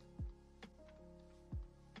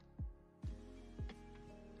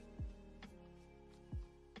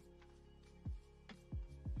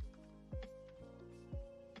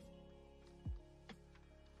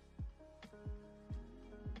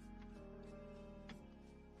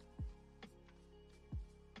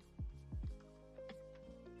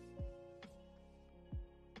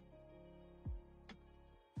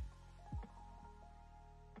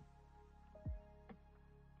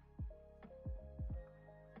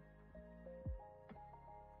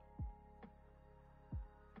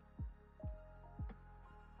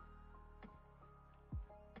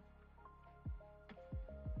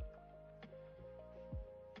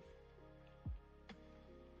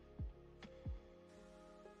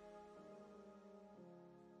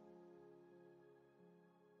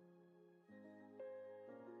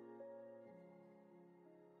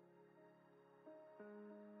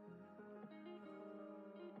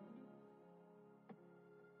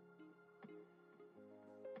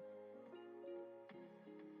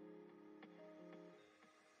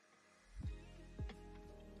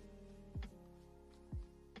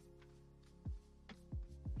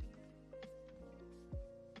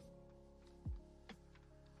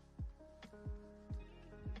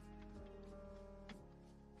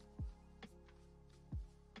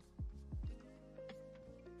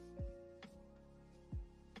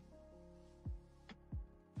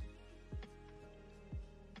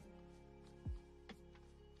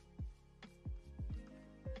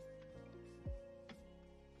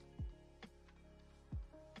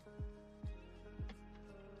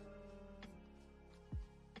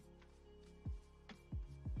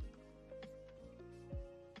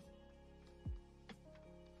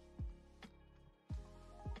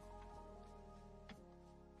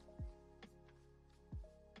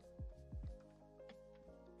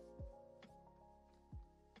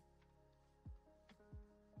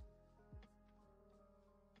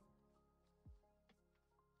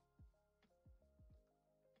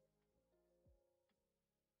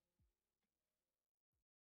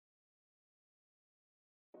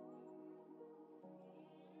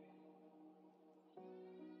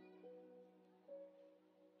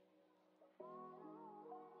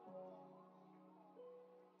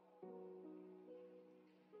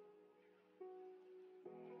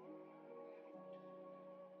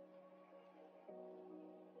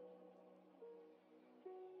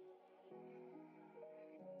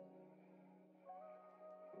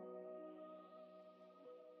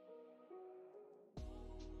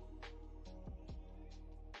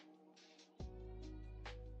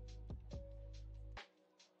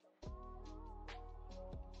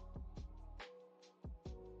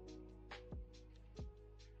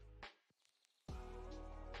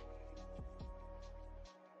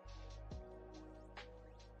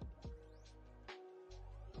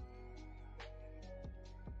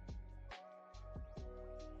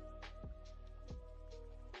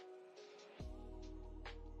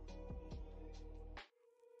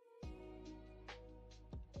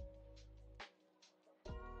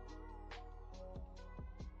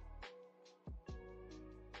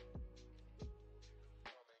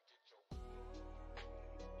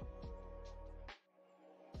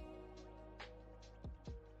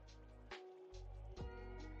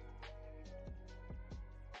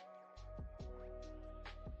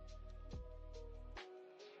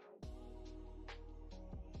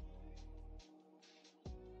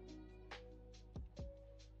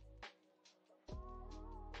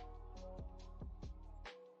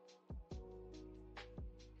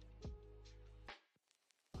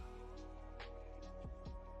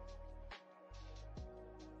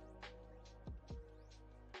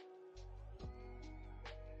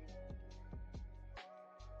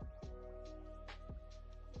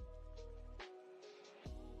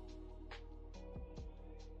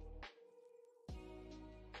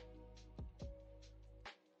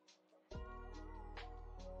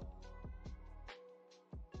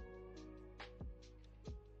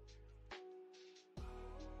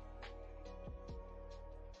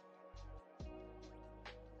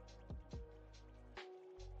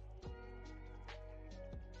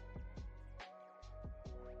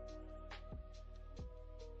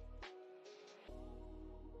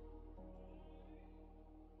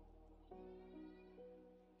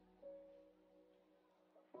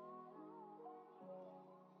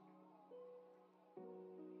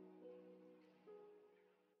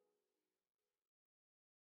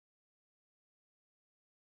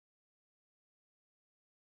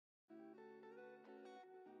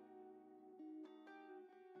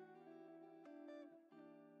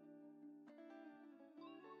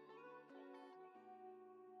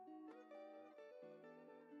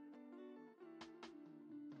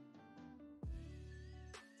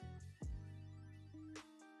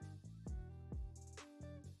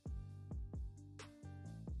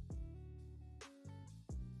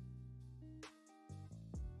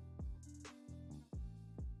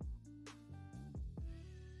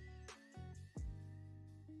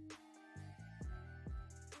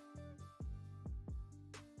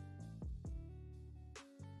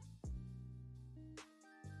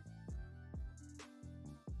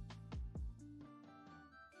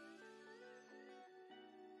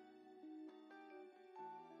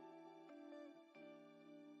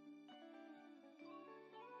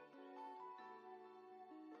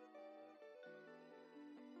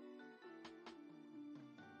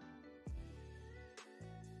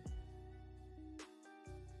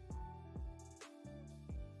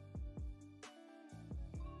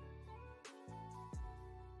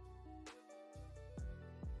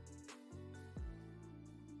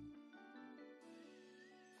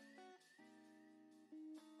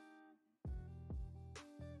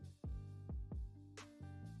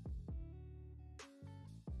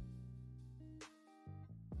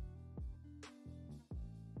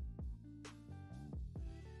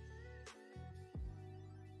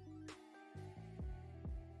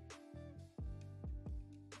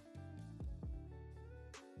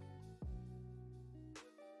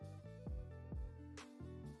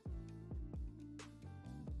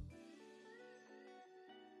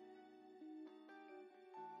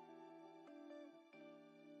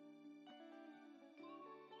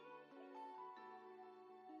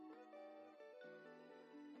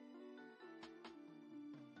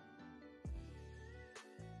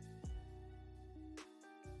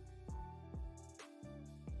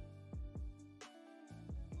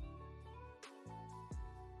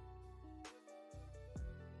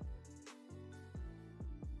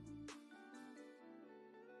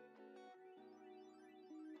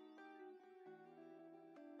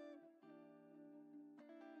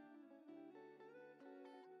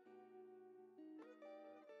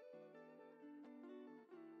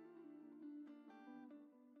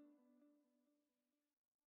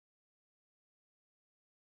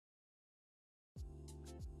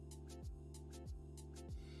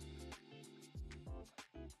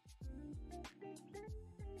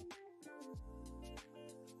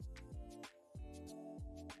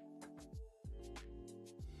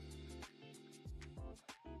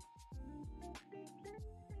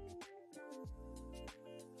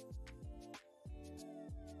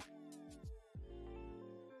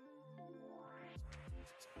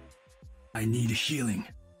 I need healing.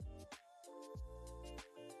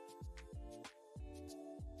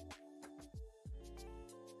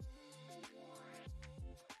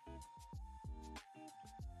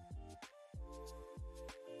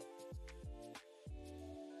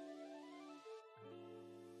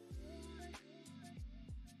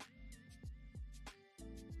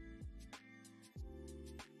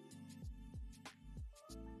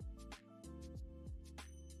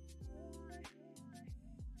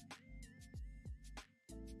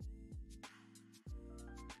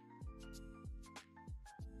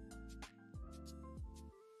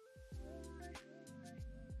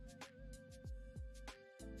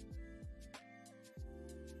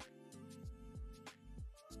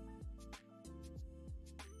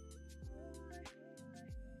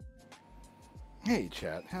 Hey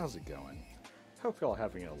chat, how's it going? Hope y'all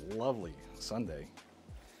having a lovely Sunday.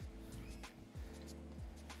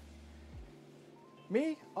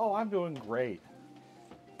 Me? Oh, I'm doing great.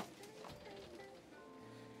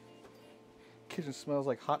 Kitchen smells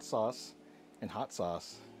like hot sauce and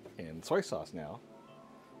soy sauce now.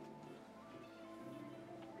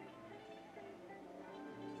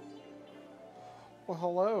 Well,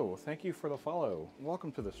 hello. Thank you for the follow.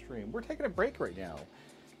 Welcome to the stream. We're taking a break right now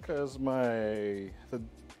because the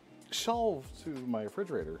shelf to my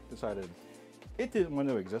refrigerator decided it didn't want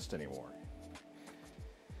to exist anymore.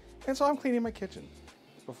 And so I'm cleaning my kitchen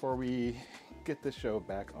before we get this show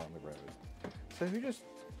back on the road. So you just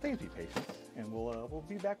please be patient, and we'll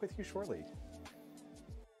be back with you shortly.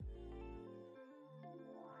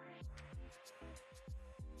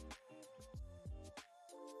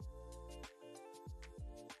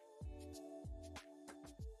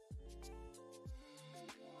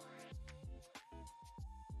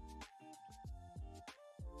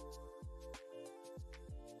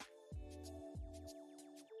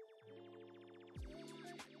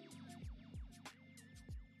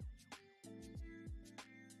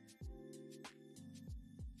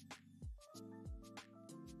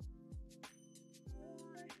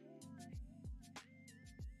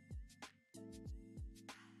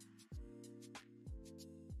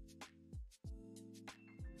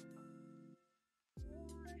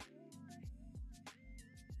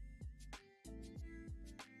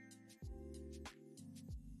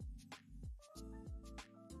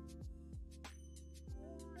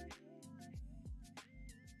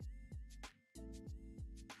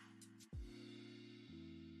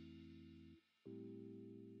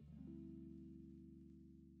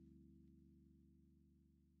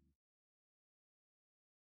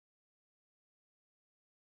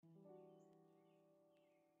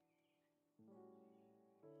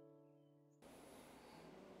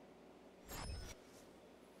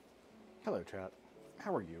 Hello chat,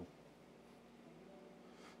 how are you?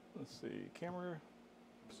 Let's see, camera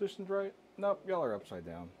positioned right? Nope, y'all are upside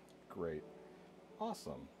down. Great.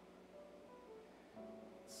 Awesome.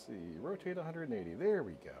 Let's see, rotate 180, there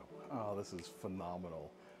we go. Oh, this is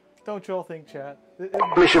phenomenal. Don't y'all think, chat?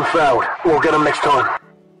 Mission failed. We'll get him next time.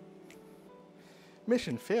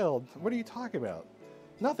 Mission failed? What are you talking about?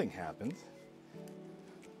 Nothing happened.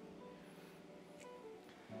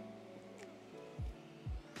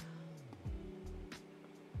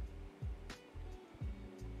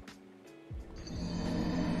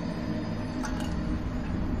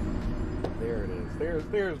 There it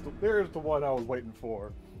is. There's the one I was waiting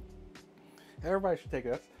for. Everybody should take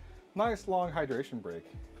a nice long hydration break.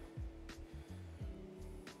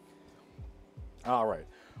 All right,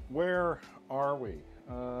 where are we?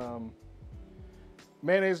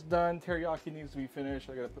 Mayonnaise done. Teriyaki needs to be finished.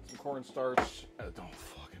 I gotta put some cornstarch. Don't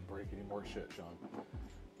fucking break any more shit, Sean.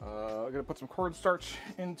 I gotta put some cornstarch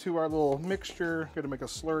into our little mixture. Gonna make a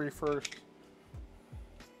slurry first.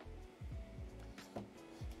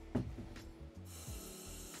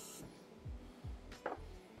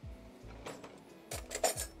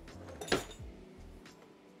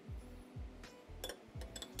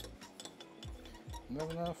 Not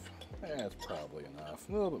enough? It's probably enough.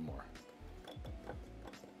 A little bit more.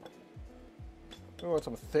 Oh, it's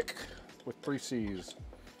some thick with 3 C's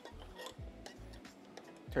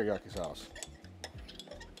teriyaki sauce.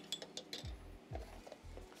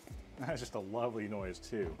 That's just a lovely noise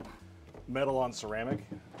too. Metal on ceramic.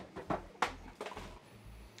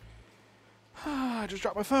 I just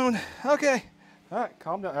dropped my phone. Okay. All right,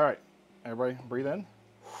 calm down. All right, everybody breathe in.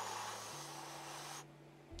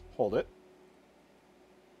 Hold it.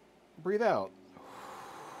 Breathe out.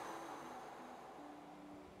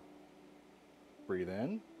 Breathe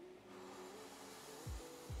in.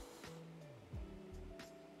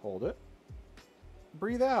 Hold it.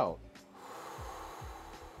 Breathe out.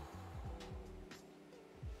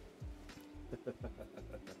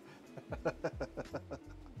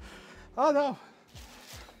 Oh no.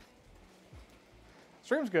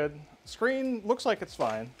 Stream's good. Screen looks like it's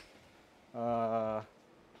fine. I'll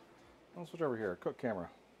switch over here. Cook camera.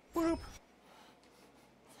 Whoop.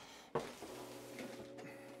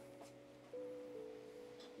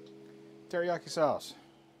 Teriyaki sauce.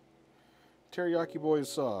 Teriyaki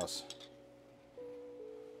boys sauce.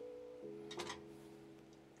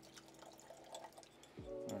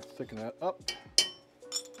 Thicken that up.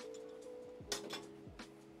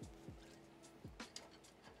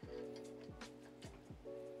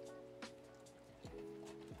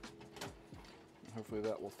 Hopefully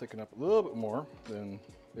that will thicken up a little bit more than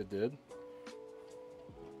it did.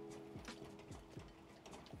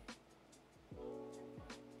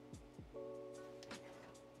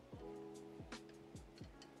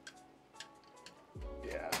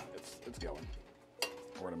 Yeah, it's going.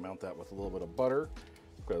 We're gonna mount that with a little bit of butter,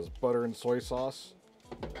 because butter and soy sauce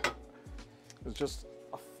is just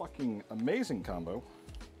a fucking amazing combo.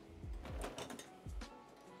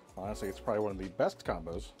 Honestly, it's probably one of the best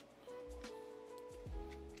combos.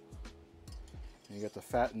 And you get the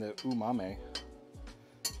fat and the umami.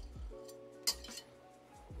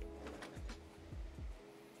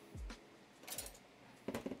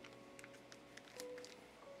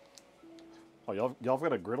 Oh, y'all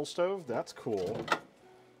got a griddle stove? That's cool.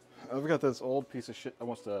 I've got this old piece of shit that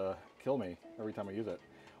wants to kill me every time I use it.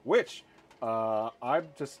 Which,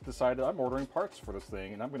 I've just decided I'm ordering parts for this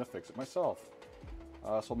thing and I'm going to fix it myself.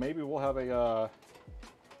 So maybe we'll have a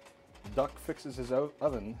Duck fixes his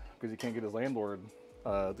oven because he can't get his landlord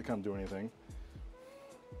to come do anything.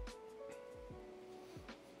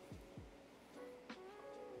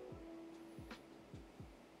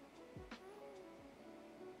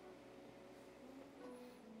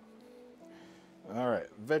 All right,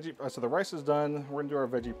 veggie. So the rice is done. We're gonna do our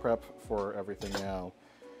veggie prep for everything now.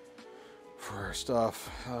 For our stuff.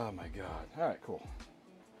 Oh my god. All right, cool.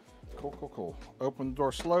 Cool. Open the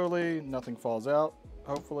door slowly. Nothing falls out.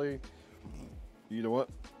 Hopefully. You know what?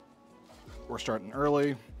 We're starting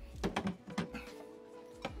early.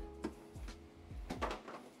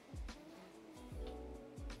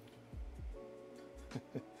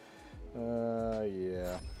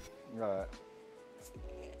 Yeah. All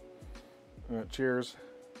right, cheers.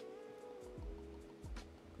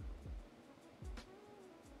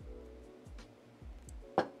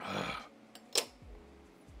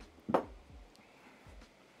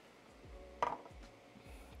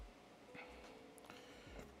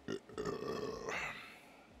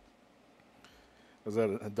 Is that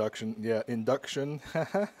an induction? Yeah, induction.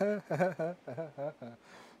 It's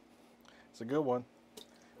a good one.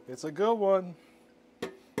 It's a good one.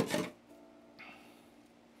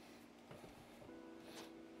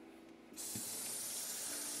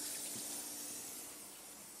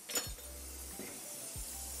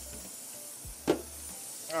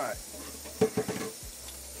 All right.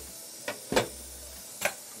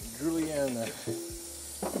 Julienne.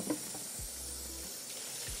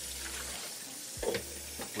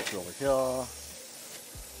 Put it over here.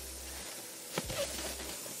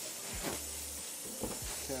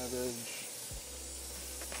 Cabbage.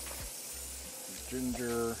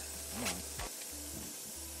 Ginger.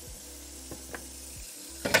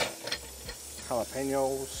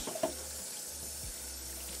 Jalapenos.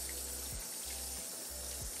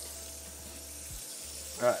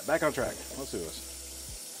 All right, back on track. Let's do this.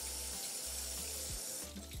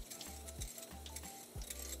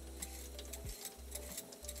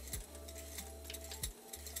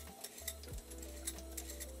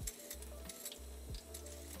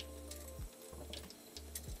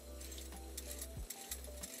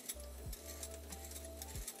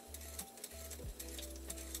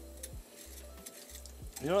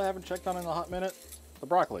 You know what I haven't checked on in a hot minute? The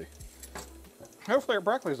broccoli. Hopefully our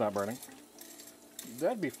broccoli's not burning.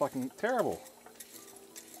 That'd be fucking terrible.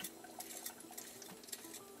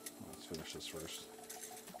 Let's finish this first.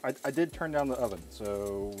 I did turn down the oven,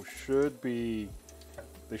 so they should be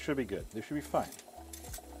good. They should be fine.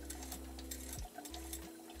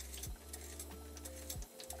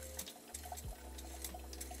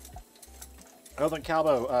 Elden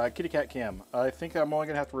Calbo, Kitty Cat Cam. I think I'm only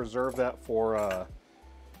gonna have to reserve that for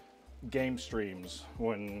game streams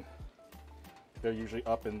when they're usually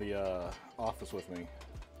up in the office with me.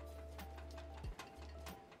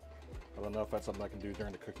 I don't know if that's something I can do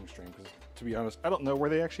during the cooking stream, because to be honest, I don't know where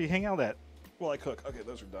they actually hang out at while I cook. Okay,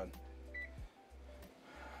 those are done.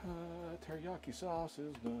 Teriyaki sauce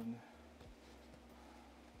is done.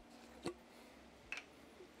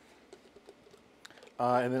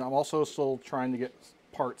 And then I'm also still trying to get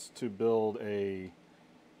parts to build a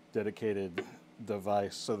dedicated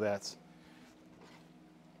device so that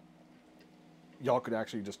y'all could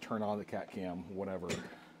actually just turn on the cat cam whenever,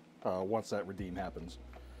 once that redeem happens.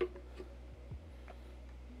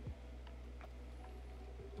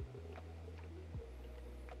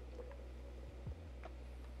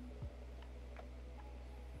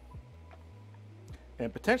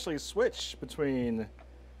 And potentially switch between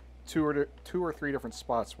two or three different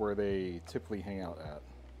spots where they typically hang out at.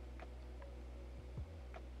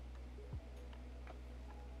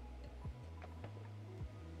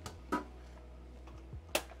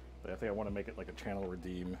 I think I want to make it like a channel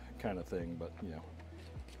redeem kind of thing, but you know,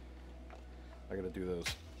 I gotta do those.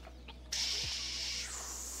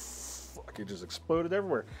 Fuck, it just exploded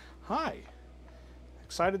everywhere. Hi,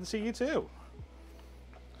 excited to see you too.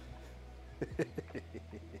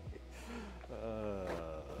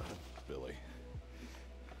 Billy.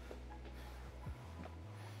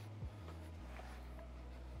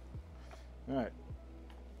 All right,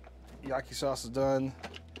 yaki sauce is done.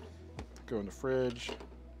 Go in the fridge.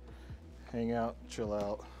 Hang out, chill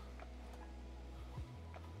out.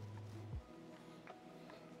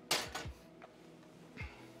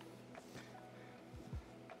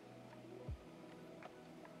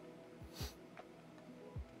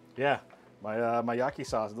 Yeah, my yaki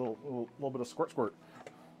sauce, a little bit of squirt, squirt,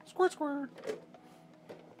 squirt, squirt.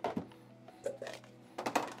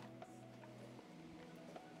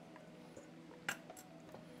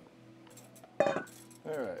 All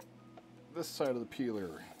right, this side of the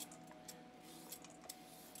peeler.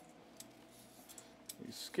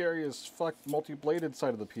 The scary as fuck multi-bladed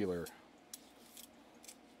side of the peeler.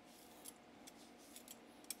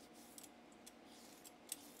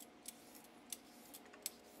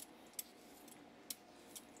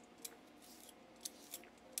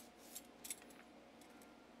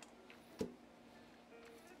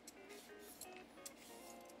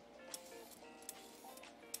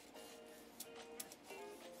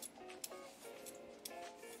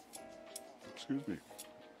 Excuse me.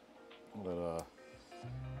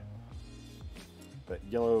 That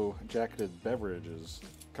yellow jacketed beverage is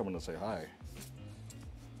coming to say hi.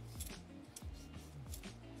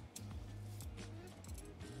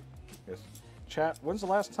 Yes. Chat, when's the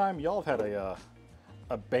last time y'all have had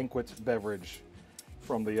a banquet beverage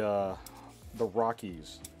from the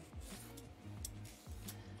Rockies?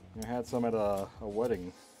 I had some at a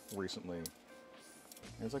wedding recently. And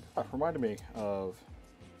it's like, reminded me of,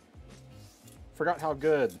 forgot how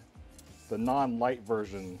good the non-light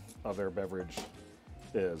version of their beverage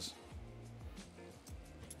is.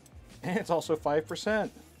 And it's also 5%.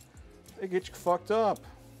 It gets you fucked up.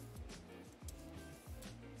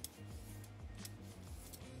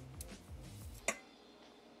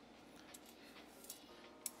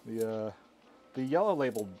 The yellow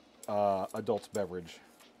labeled adult beverage.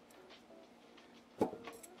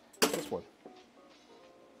 This one.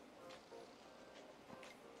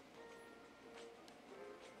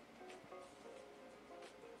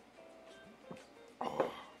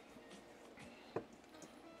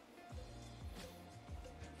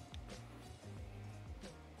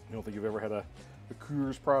 You don't think you've ever had a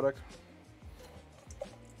Coors product?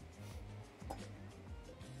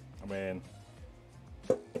 I mean,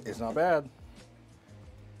 it's not bad.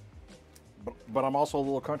 But I'm also a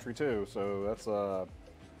little country too, so that's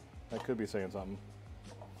that could be saying something.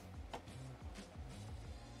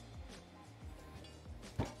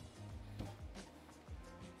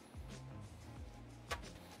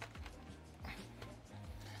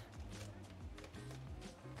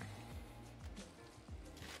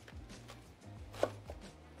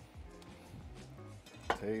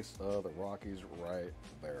 Taste of the Rockies right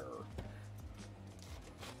there.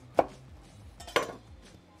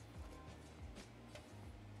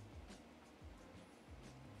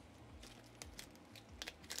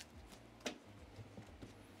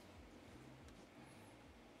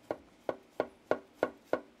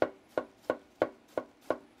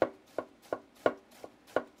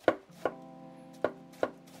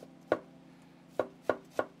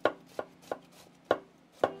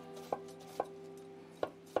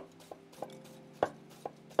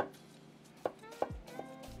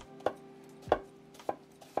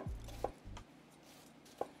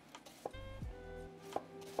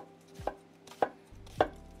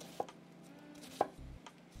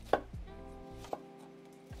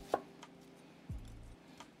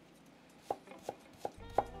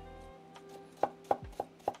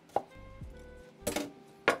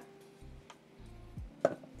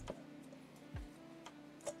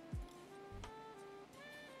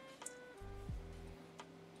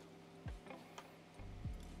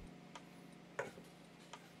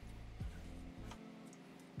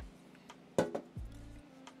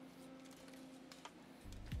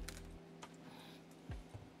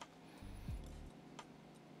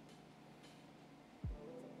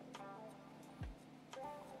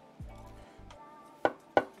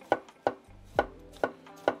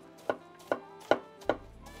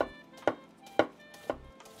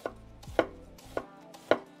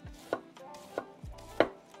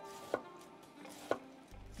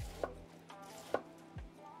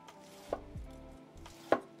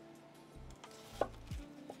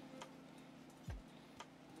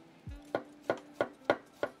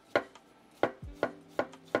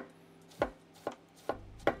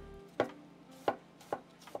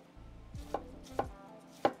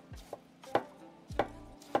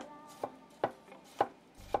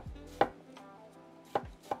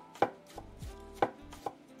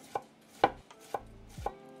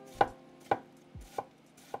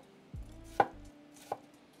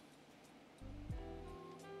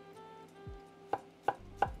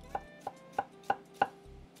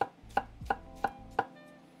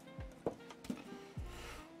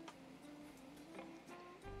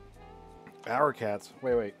 Our cats.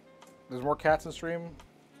 Wait. There's more cats in stream?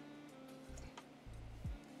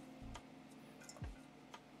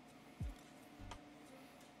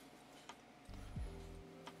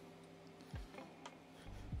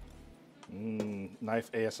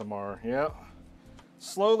 Knife ASMR. Yeah.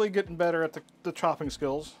 Slowly getting better at the chopping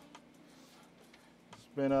skills. It's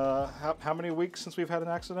been how many weeks since we've had an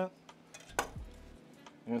accident?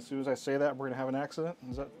 And as soon as I say that, we're gonna have an accident.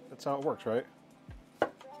 That's how it works, right?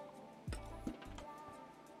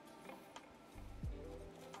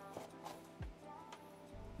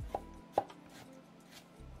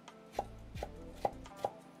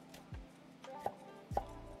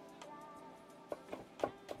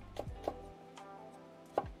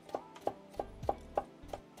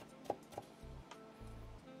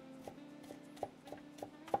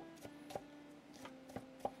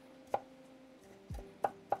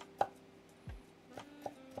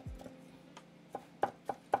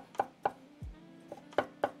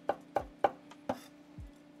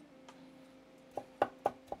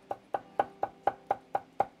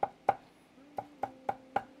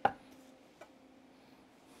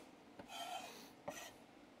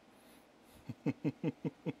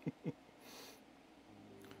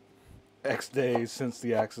 X days since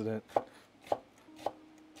the accident.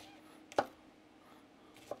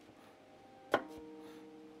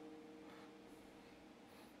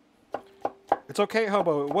 It's okay,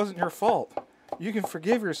 Hobo. It wasn't your fault. You can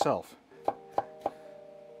forgive yourself.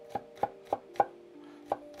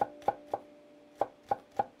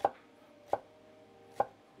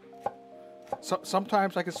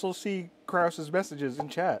 Sometimes I can still see Krause's messages in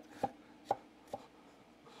chat.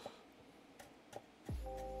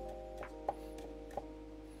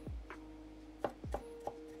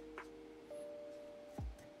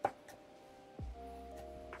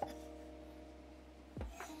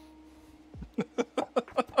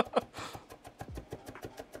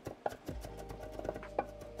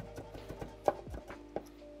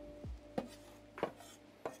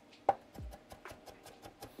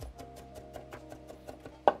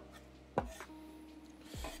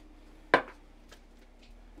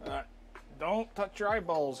 Don't touch your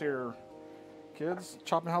eyeballs here, kids.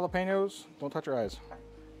 Chopping jalapenos, don't touch your eyes.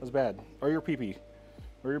 That's bad. Or your pee-pee.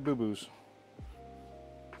 Or your boo-boos.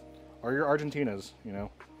 Or your Argentinas, you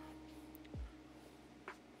know.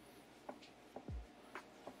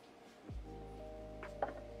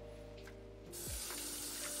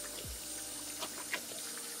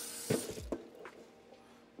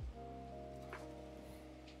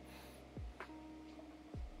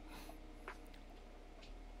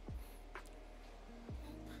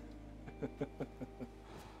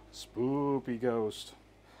 Spoopy ghost.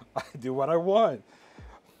 I do what I want.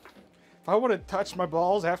 If I want to touch my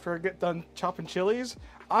balls after I get done chopping chilies,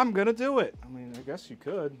 I'm gonna do it. I mean, I guess you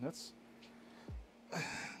could. That's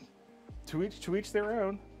to each their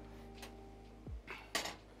own.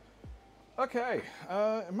 Okay.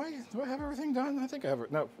 Do I have everything done? I think I have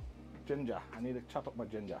it. No. Ginger. I need to chop up my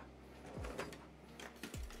ginger.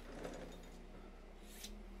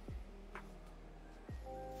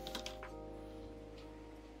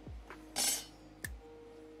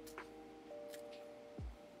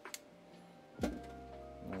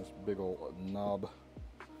 Nice big old knob.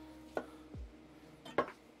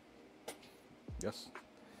 Yes.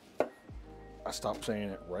 I stopped saying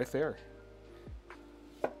it right there.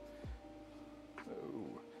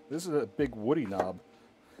 Oh, this is a big woody knob.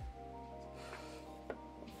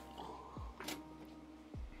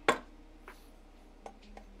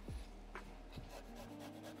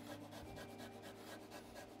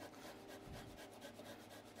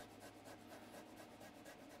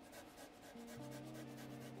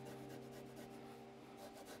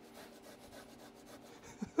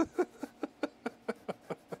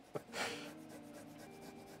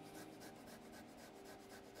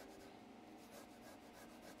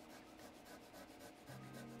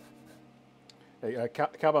 Hey,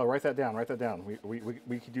 Cowbell, write that down. Write that down.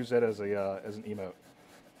 We could use that as an emote.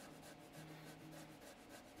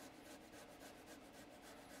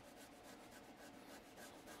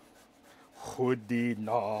 Hoodie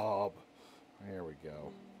knob. There we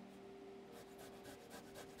go.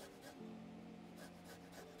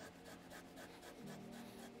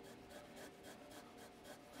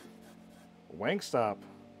 Wingstop.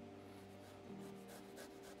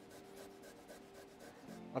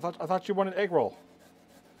 I thought you wanted egg roll.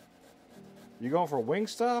 You going for a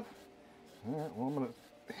Wingstop? All right, well, I'm gonna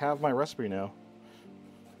have my recipe now.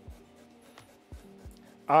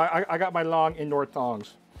 I got my long indoor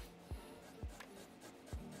thongs.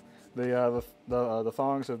 The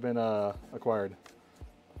thongs have been acquired.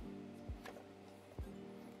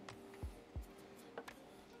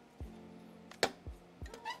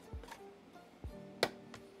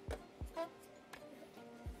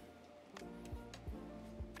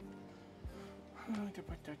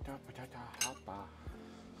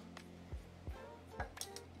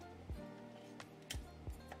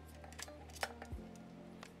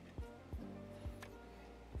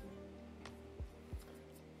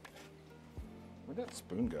 Where'd that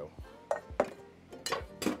spoon go?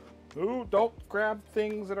 Ooh, don't grab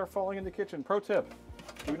things that are falling in the kitchen. Pro tip,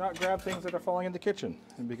 do not grab things that are falling in the kitchen.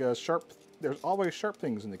 And because there's always sharp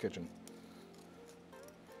things in the kitchen.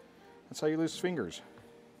 That's how you lose fingers.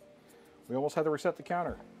 We almost had to reset the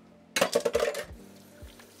counter.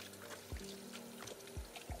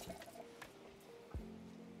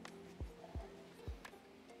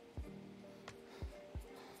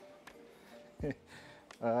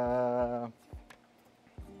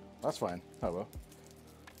 That's fine. Oh well.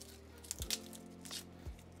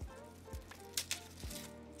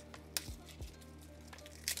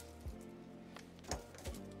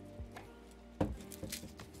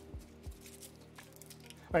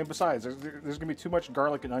 I mean, besides, there's gonna be too much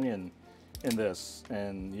garlic and onion in this,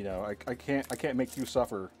 and you know, I can't make you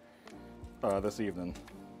suffer this evening.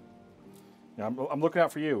 You know, I'm looking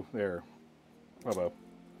out for you there, Bobo.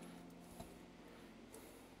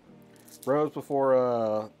 Rose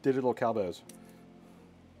before digital cowboys.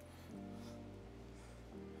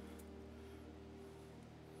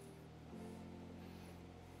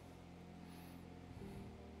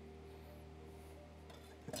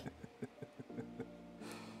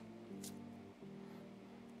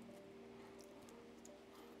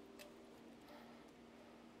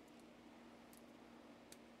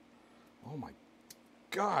 Oh my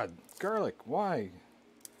God, garlic, why?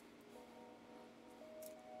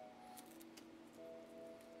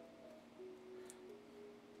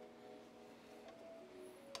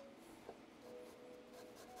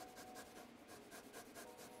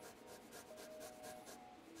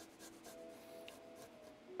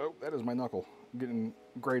 Oh, that is my knuckle getting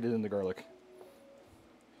grated in the garlic.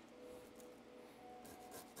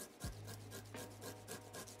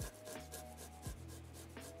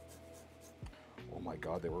 Oh my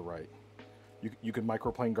God, they were right. You can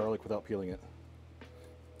microplane garlic without peeling it.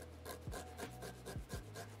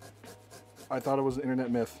 I thought it was an internet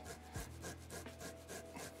myth.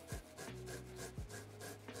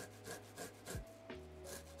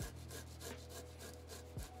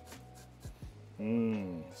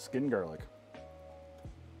 Skin garlic.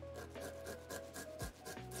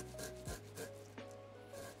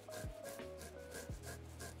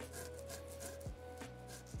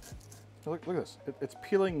 Look at this. It's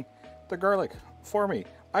peeling the garlic for me.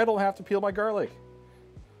 I don't have to peel my garlic.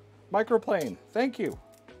 Microplane. Thank you.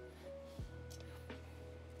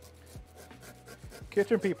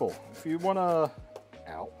 Kitchen people, if you want to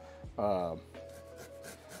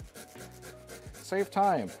save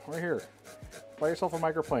time, right here. Buy yourself a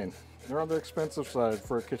microplane. They're on the expensive side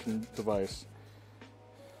for a kitchen device.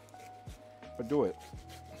 But do it.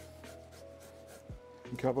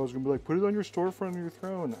 And Capo's gonna be like, put it on your storefront or your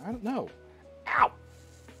throne. I don't know. Ow!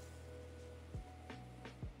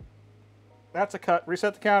 That's a cut.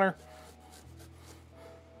 Reset the counter.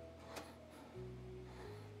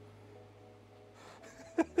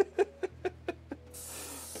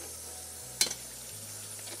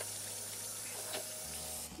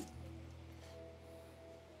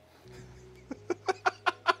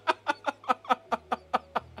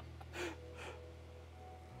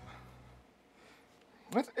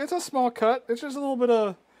 It's a small cut. It's just a little bit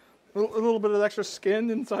of extra skin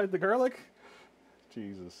inside the garlic.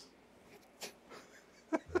 Jesus.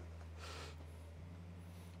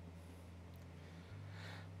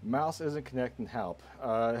 Mouse isn't connecting. Help.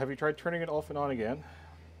 Have you tried turning it off and on again?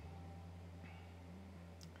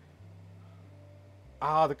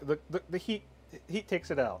 Ah, the heat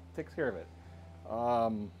takes it out. Takes care of it. I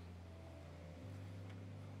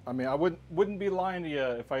mean, I wouldn't be lying to you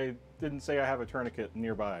if I didn't say I have a tourniquet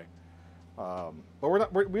nearby. But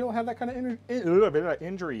we don't have that kind of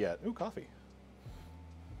injury yet. Ooh, coffee.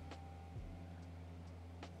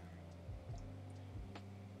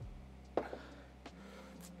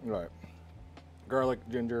 Right. Garlic,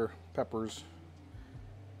 ginger, peppers,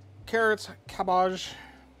 carrots, cabbage.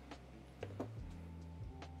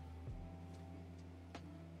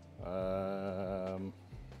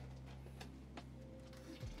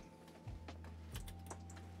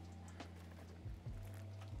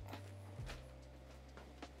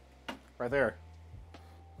 Right there.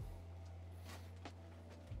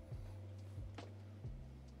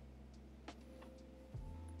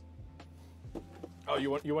 Oh,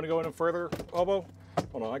 you want to go in further, Obo?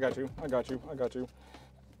 Hold on, I got you.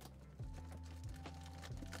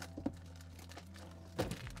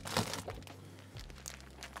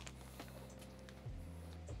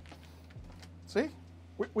 See?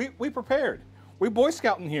 We prepared. We Boy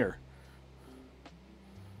Scouting here.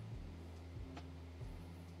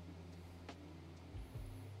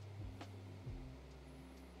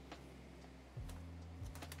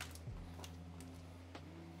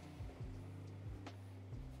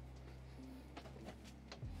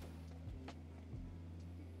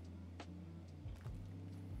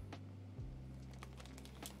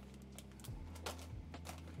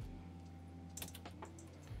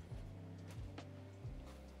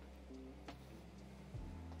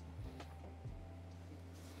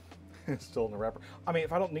 It's still in the wrapper. I mean,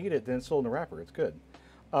 if I don't need it, then it's still in the wrapper. It's good.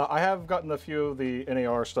 I have gotten a few of the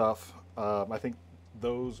NAR stuff. I think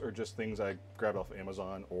those are just things I grabbed off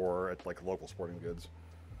Amazon or at like local sporting goods.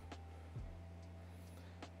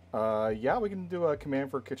 Yeah, we can do a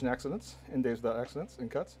command for kitchen accidents and days without accidents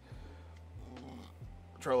and cuts.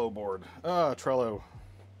 Trello board. Trello.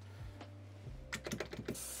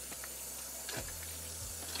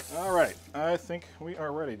 All right, I think we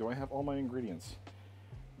are ready. Do I have all my ingredients?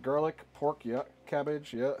 Garlic, pork, yeah.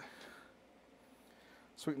 Cabbage, yeah.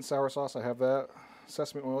 Sweet and sour sauce, I have that.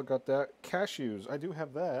 Sesame oil, got that. Cashews, I do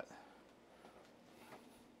have that.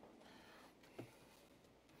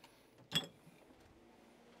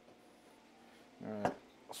 All right,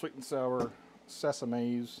 sweet and sour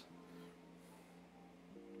sesames.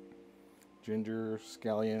 Ginger,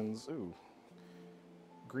 scallions, ooh.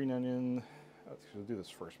 Green onion. Let's do this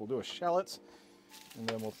first. We'll do a shallots, and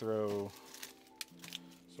then we'll throw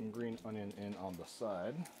some green onion in on the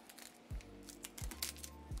side.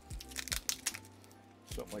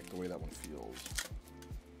 Don't like the way that one feels.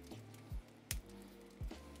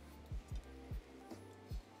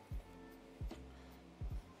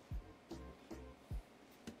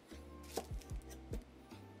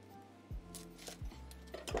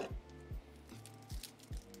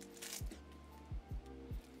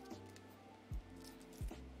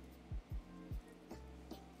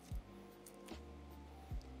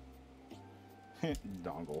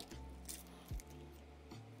 Dongle.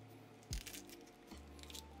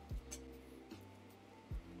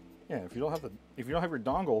 Yeah, if you don't have your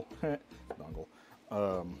dongle, it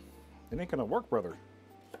ain't gonna work, brother.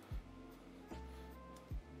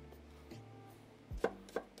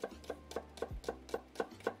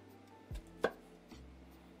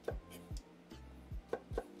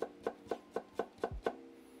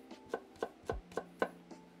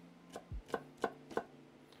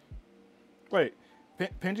 Wait,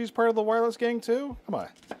 Pingy's part of the wireless gang too? Come on.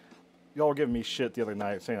 Y'all were giving me shit the other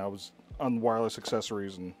night saying I was on wireless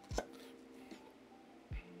accessories and...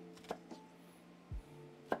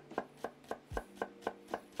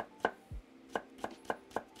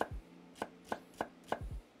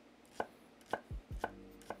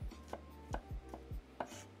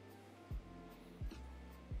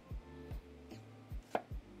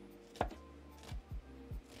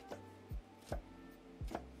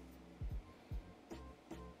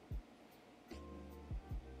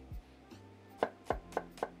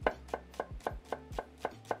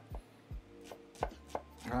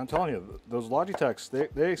 I'm telling you, those Logitechs,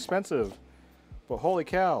 they're expensive, but holy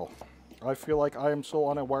cow, I feel like I am still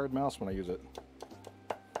on a wired mouse when I use it.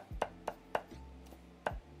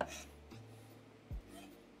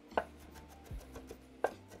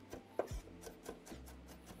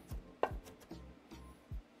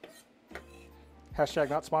 Hashtag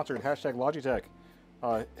not sponsored, hashtag Logitech.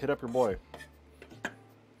 Hit up your boy.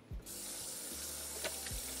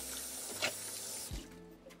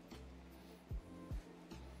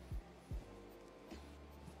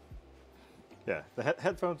 Yeah, the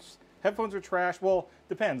headphones are trash. Well,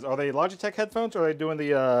 depends. Are they Logitech headphones, or are they doing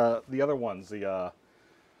the other ones, the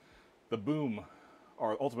Boom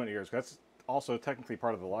or Ultimate Ears? That's also technically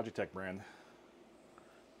part of the Logitech brand.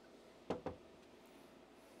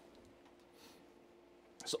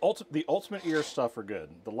 So the Ultimate Ear stuff are good.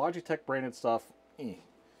 The Logitech branded stuff, ain't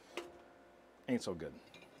so good.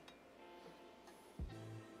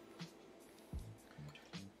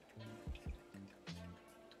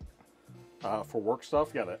 For work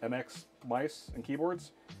stuff, yeah, the MX mice and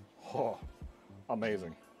keyboards, oh,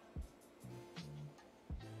 amazing.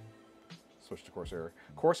 Switch to Corsair.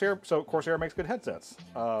 So Corsair makes good headsets.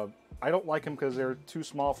 I don't like them because they're too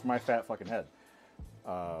small for my fat fucking head.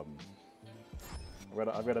 I've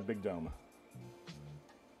got a big dome.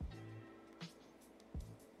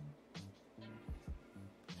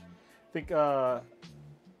 I think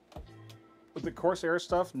with the Corsair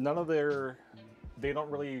stuff, they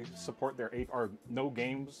don't really support or no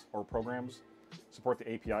games or programs support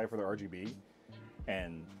the API for their RGB,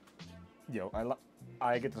 and you know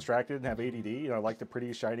I get distracted and have ADD, and I like the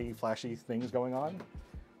pretty shiny flashy things going on.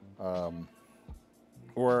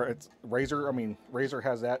 Or it's Razer. I mean, Razer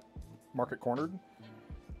has that market cornered.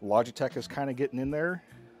 Logitech is kind of getting in there.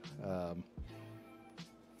 Um,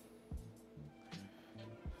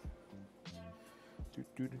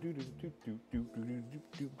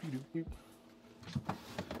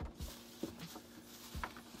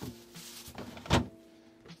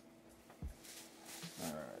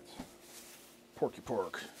 All right, porky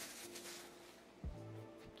pork.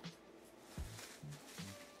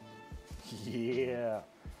 Yeah.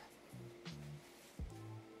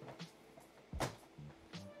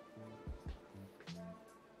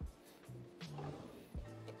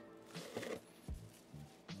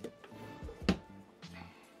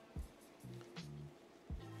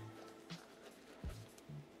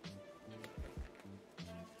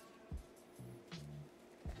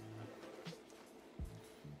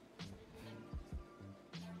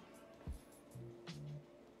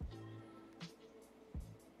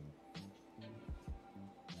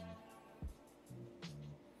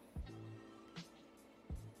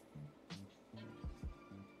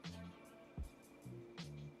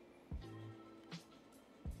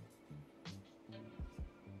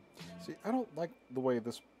 See, I don't like the way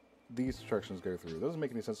these instructions go through. It doesn't make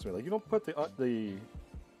any sense to me. Like, you don't put the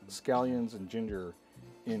scallions and ginger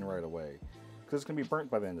in right away because it's gonna be burnt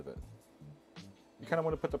by the end of it. You kind of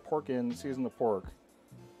want to put the pork in, season the pork,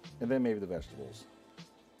 and then maybe the vegetables.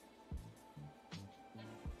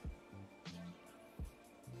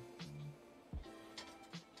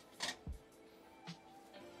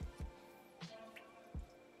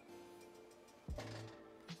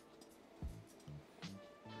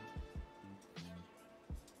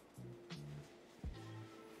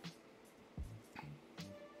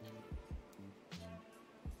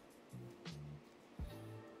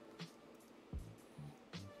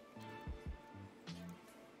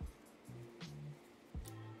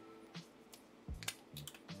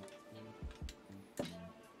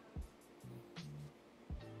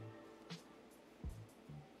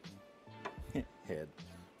 Head.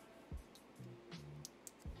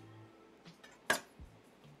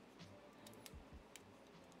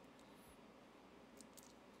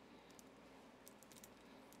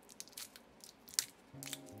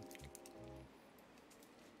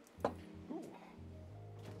 Ooh.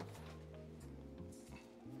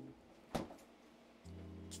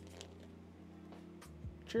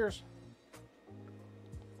 Cheers.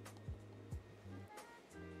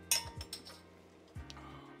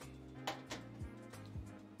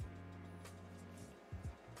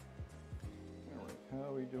 All right, how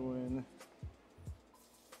are we doing?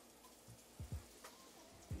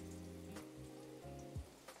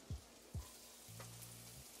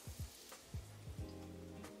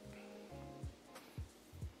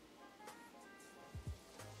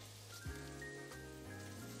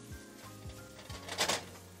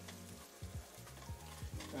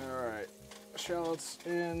 All right, shallots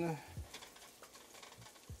in.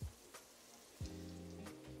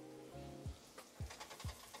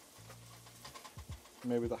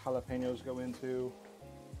 Maybe the jalapenos go into.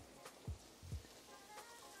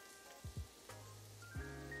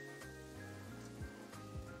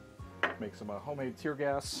 Make some homemade tear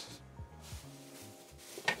gas.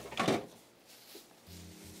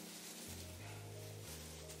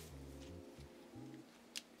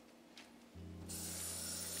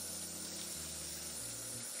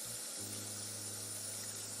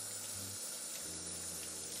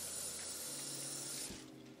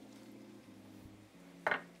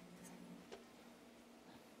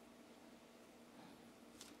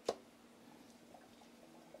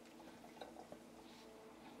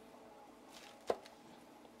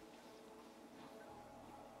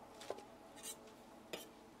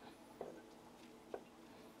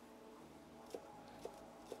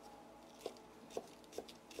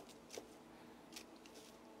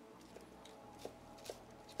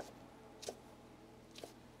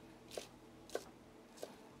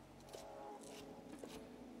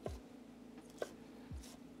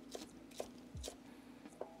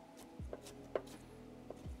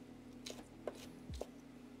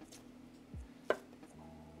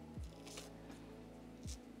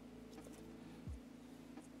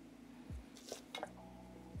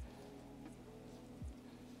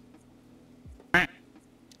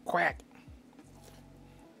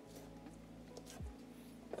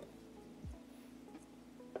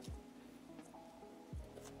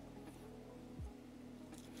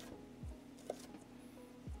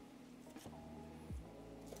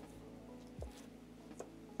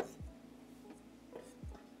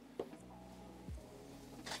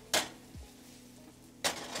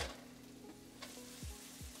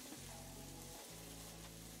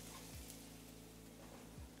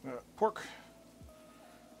 pork.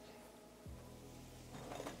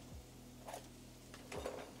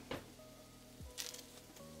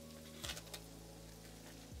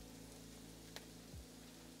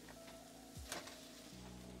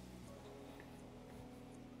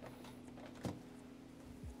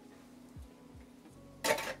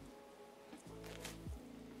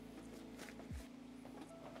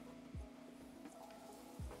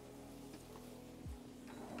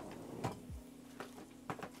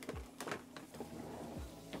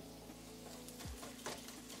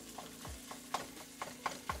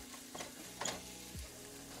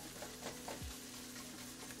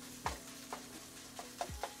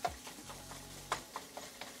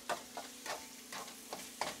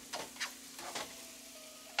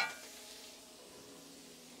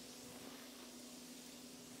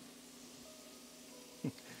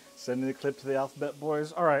 Sending the clip to the Alphabet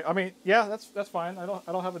Boys. All right. I mean, yeah, that's fine. I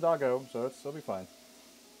don't have a doggo, so it'll be fine.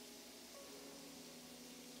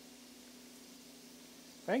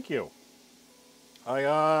 Thank you.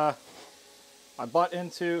 I bought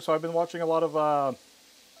into, so I've been watching a lot of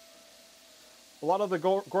the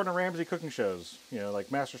Gordon Ramsay cooking shows. You know, like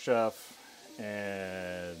MasterChef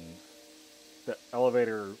and the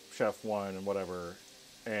Elevator Chef one and whatever.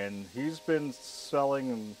 And he's been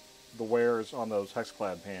selling the wares on those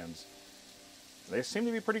Hexclad pans. They seem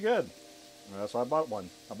to be pretty good. So I bought one.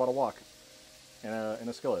 I bought a wok and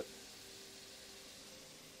a skillet.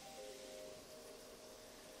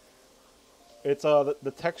 It's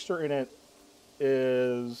the texture in it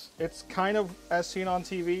it's kind of as seen on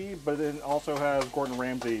TV, but it also has Gordon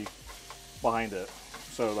Ramsay behind it.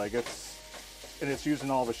 So like it's used in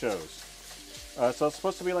all the shows. So it's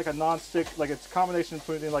supposed to be like a non-stick, like it's a combination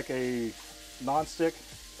between like a non-stick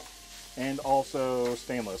and also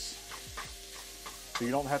stainless. So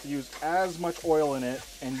you don't have to use as much oil in it,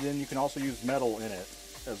 and then you can also use metal in it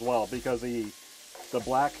as well, because the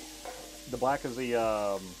black is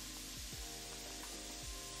the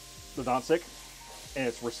non-stick, and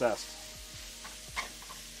it's recessed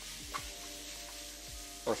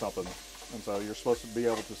or something. And so you're supposed to be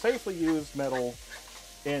able to safely use metal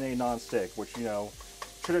in a non-stick, which, you know,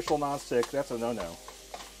 traditional non-stick, that's a no-no.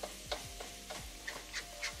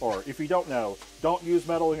 Or if you don't know, don't use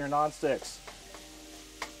metal in your non-sticks.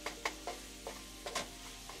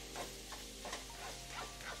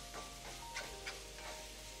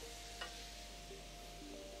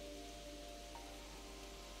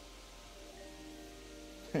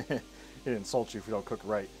 It insults you if you don't cook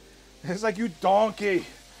right. It's like, you donkey!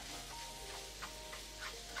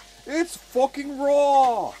 It's fucking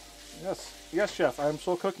raw! Yes, chef, I'm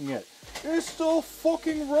still cooking it. It's still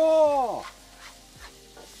fucking raw!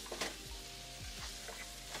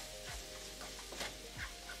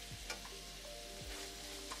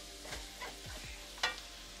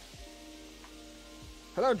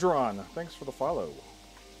 Hello, Drawn. Thanks for the follow.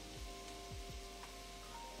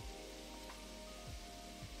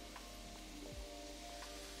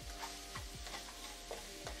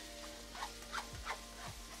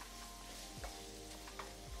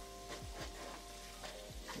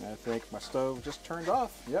 I think my stove just turned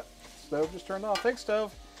off. Yep, stove just turned off. Thanks,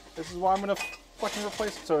 stove. This is why I'm gonna fucking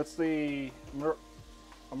replace it. So it's I'm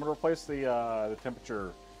gonna replace the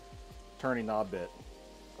temperature turning knob bit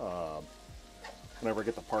whenever I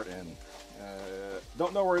get the part in.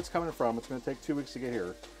 Don't know where it's coming from. It's gonna take 2 weeks to get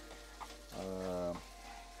here.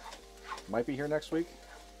 Might be here next week,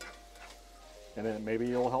 and then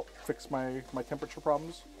maybe it'll help fix my temperature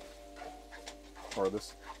problems, or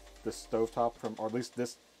this stovetop from, or at least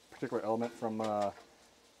this particular element from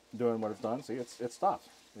doing what it's done. See, it stopped.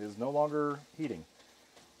 It is no longer heating.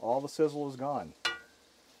 All the sizzle is gone.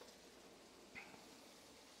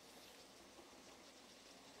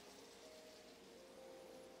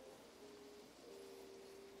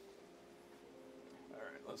 All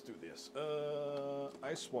right, let's do this.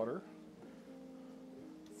 Ice water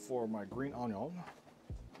for my green onion.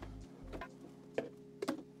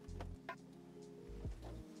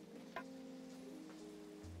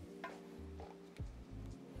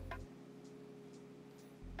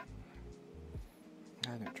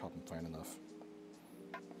 I didn't chop them fine enough.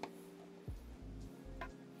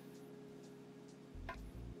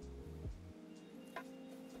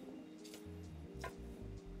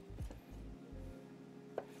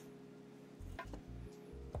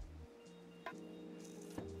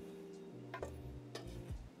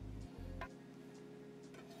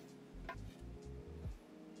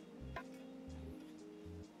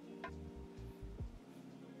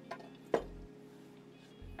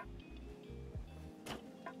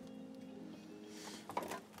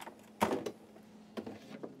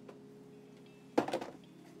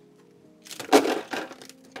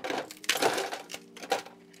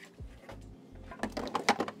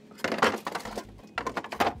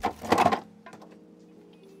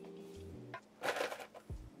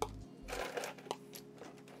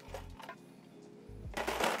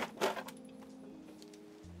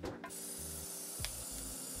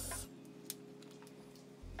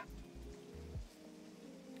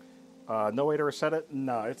 No way to reset it.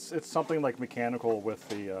 No, it's something like mechanical with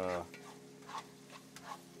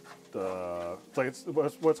it's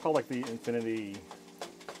what's called like the infinity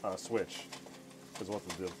switch is what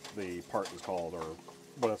the part is called, or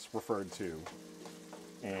what it's referred to.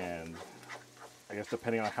 And I guess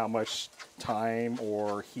depending on how much time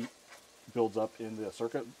or heat builds up in the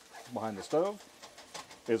circuit behind the stove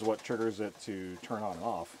is what triggers it to turn on and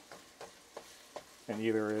off. And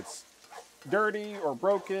either it's dirty or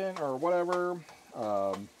broken or whatever.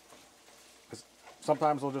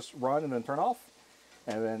 Sometimes it'll just run and then turn off,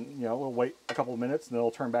 and then we'll wait a couple of minutes and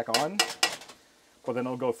it'll turn back on, but then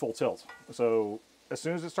it'll go full tilt. So as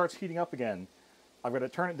soon as it starts heating up again, I've got to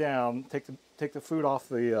turn it down, take the food off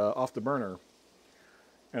the burner,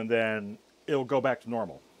 and then it'll go back to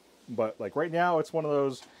normal. But like right now, it's one of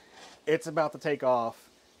those. It's about to take off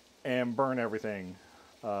and burn everything.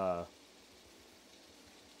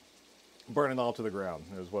 Burn it all to the ground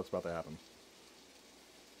is what's about to happen.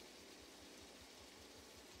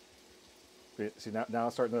 See, now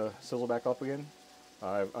it's starting to sizzle back up again.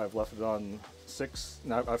 I've left it on 6.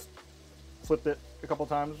 Now I've flipped it a couple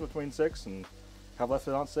times between 6 and have left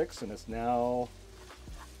it on 6, and it's now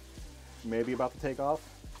maybe about to take off.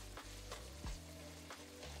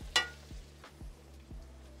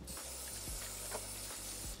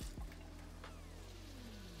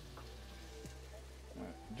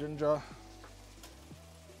 Ginger.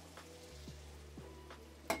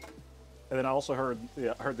 And then I also heard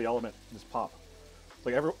the element just pop.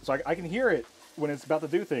 So I can hear it when it's about to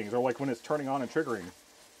do things, or like when it's turning on and triggering.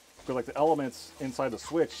 Because like the elements inside the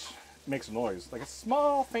switch makes a noise, like a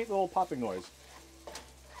small, faint little popping noise.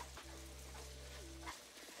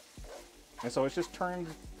 And so it's just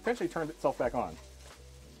eventually turned itself back on.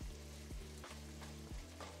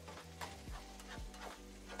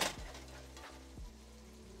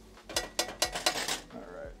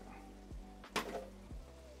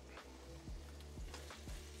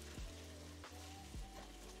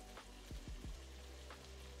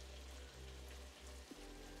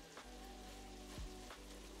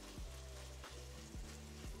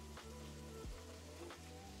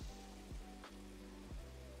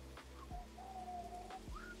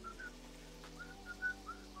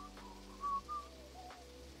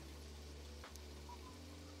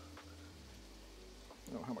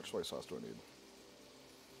 How much soy sauce do I need?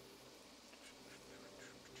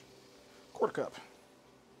 Quarter cup.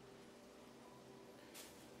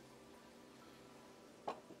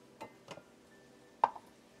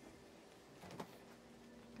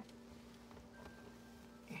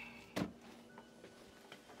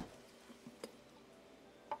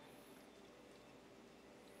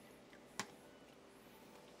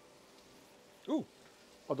 Ooh,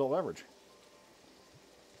 adult beverage.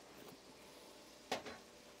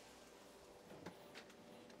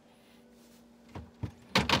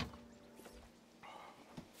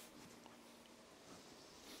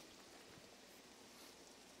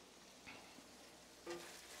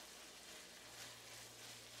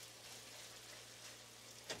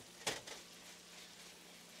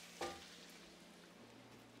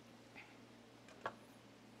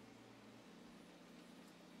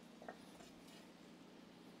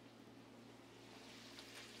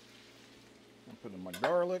 Put in my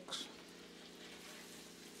garlics.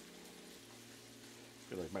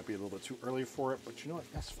 Feel like it might be a little bit too early for it, but you know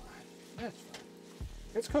what? That's fine. That's fine.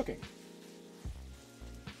 It's cooking.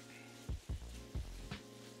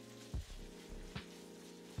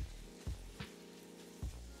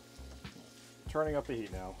 Turning up the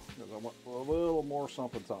heat now, because I want a little more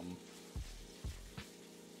something.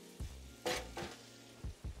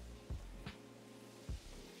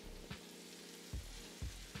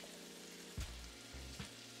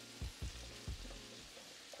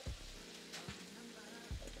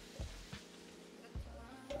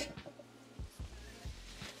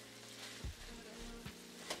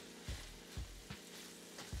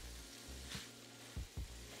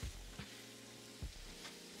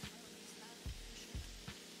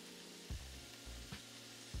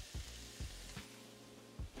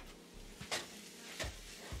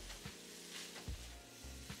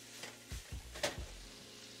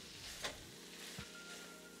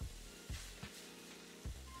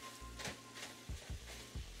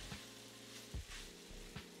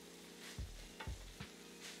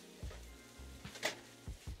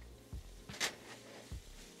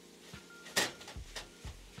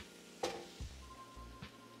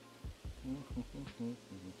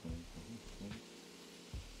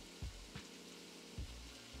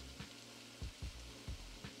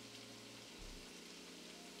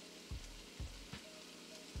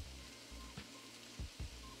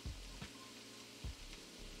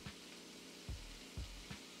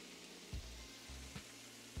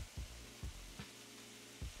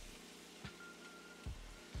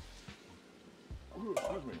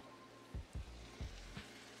 Excuse me.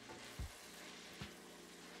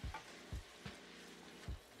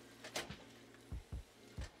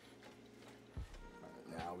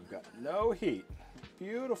 Now we've got no heat.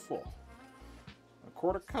 Beautiful. A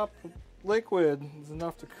quarter cup of liquid is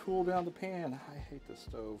enough to cool down the pan. I hate this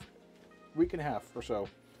stove. Week and a half or so.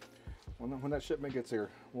 When that shipment gets here,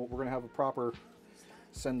 we're going to have a proper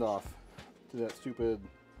send-off to that stupid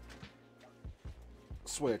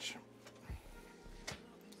switch.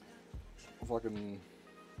 Fucking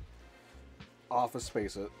Office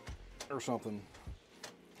Space it or something.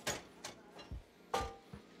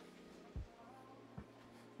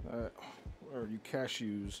 Where are you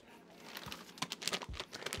cashews?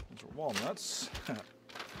 Those are walnuts.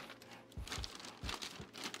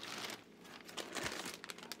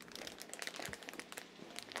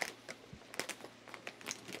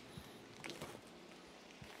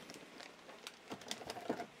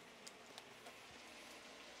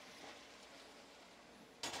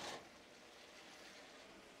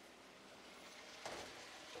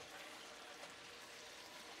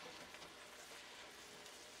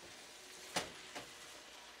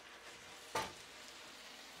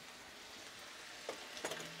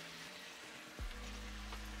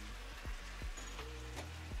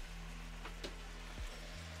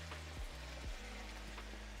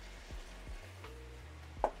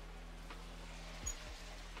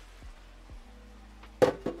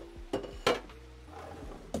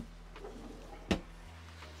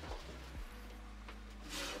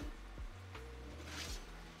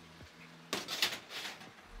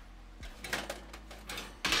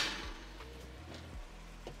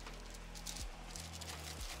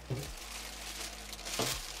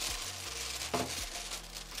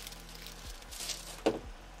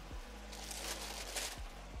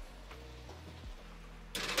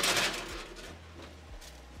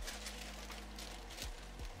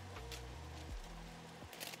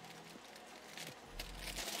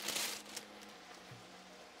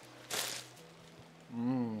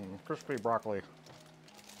 Crispy broccoli.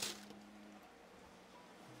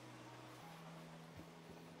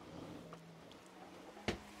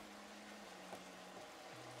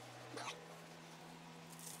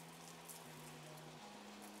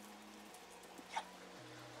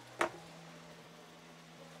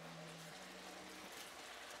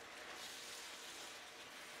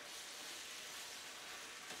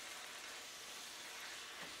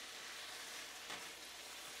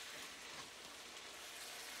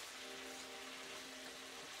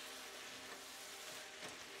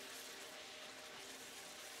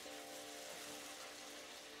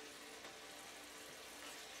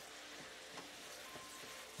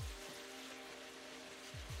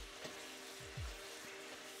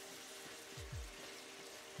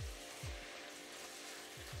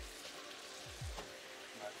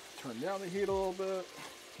 Turn down the heat a little bit.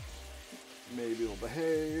 Maybe it'll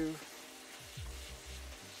behave.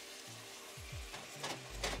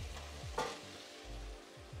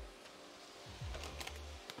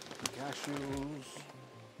 Cashews.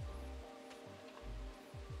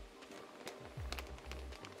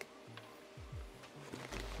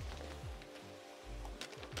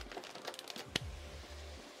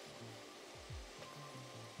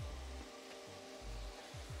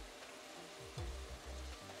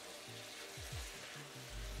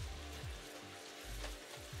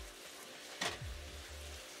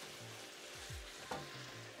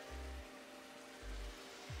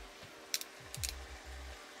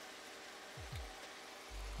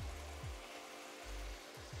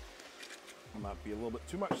 Might be a little bit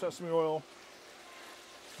too much sesame oil.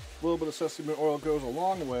 A little bit of sesame oil goes a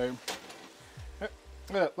long way.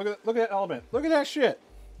 Look at that element. Look at that shit.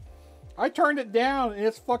 I turned it down and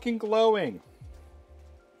it's fucking glowing.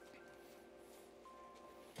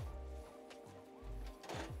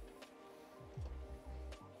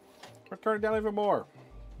 Let's turn it down even more.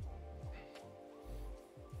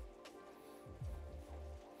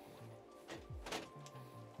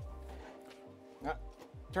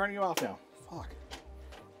 Turning you off now. Fuck.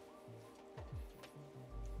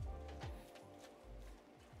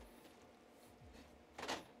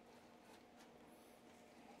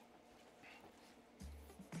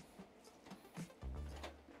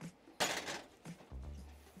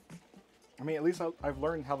 I mean, at least I've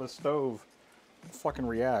learned how the stove fucking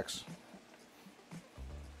reacts.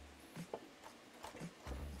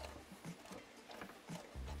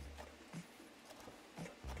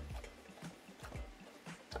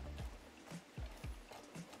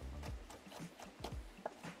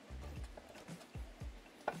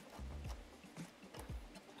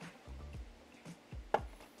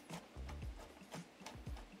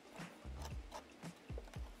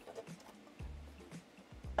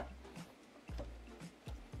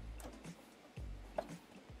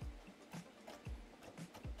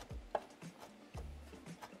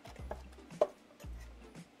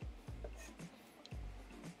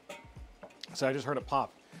 So I just heard it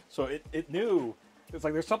pop. So it knew, it's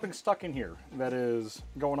like there's something stuck in here that is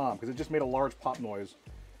going on because it just made a large pop noise,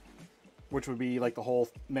 which would be like the whole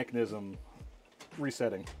mechanism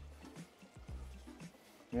resetting.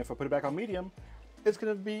 And if I put it back on medium, it's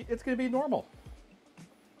gonna be normal.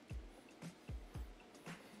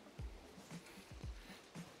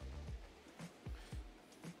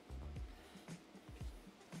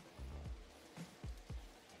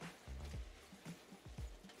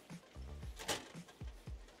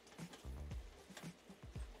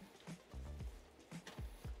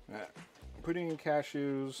 Pudding and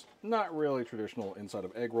cashews, not really traditional inside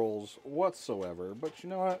of egg rolls whatsoever, but you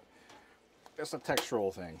know what? It's a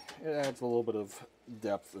textural thing. It adds a little bit of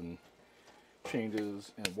depth and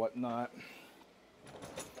changes and whatnot.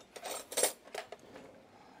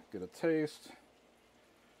 Get a taste.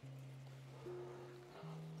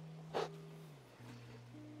 I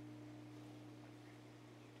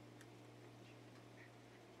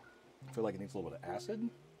feel like it needs a little bit of acid.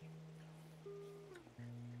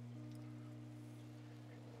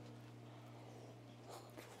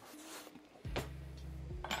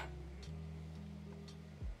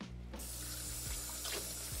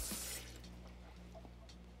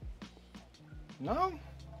 No,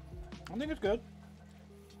 I think it's good.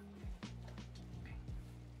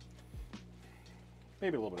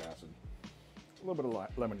 Maybe a little bit of acid. A little bit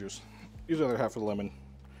of lemon juice. Use the other half of the lemon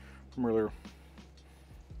from earlier.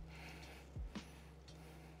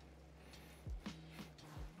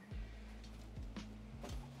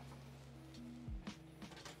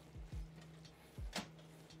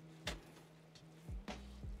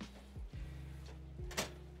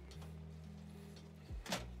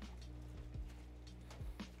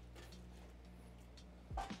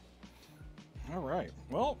 All right,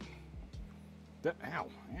 well, ow,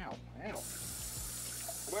 ow, ow.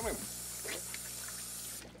 Lemon.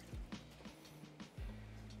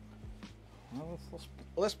 Well,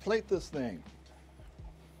 let's plate this thing.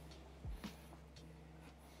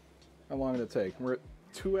 How long did it take? We're at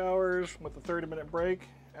 2 hours with a 30-minute break,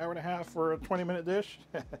 hour and a half for a 20-minute dish.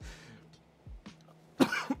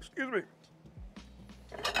 Excuse me.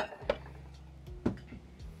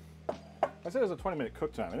 I said it was a 20-minute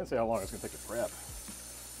cook time. I didn't say how long it's going to take to prep.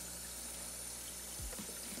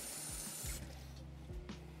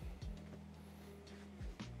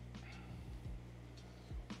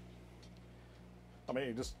 I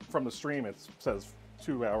mean, just from the stream, it says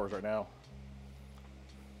 2 hours right now.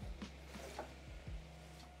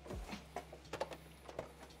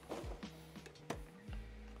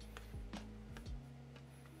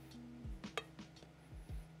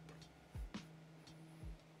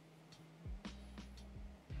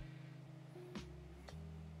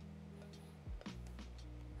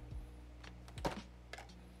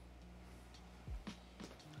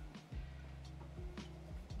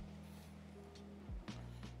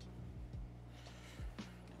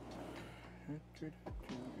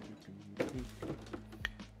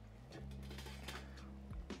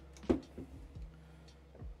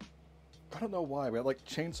 I don't know why, but like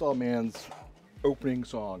Chainsaw Man's opening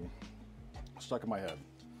song stuck in my head.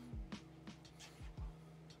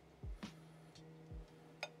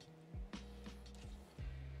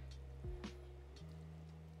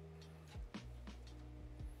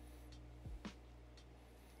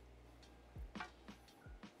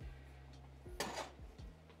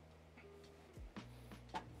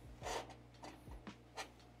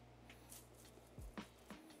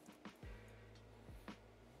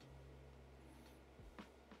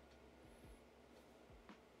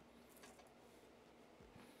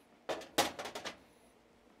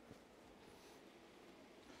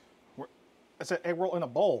 It's an egg roll in a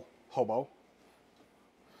bowl, hobo.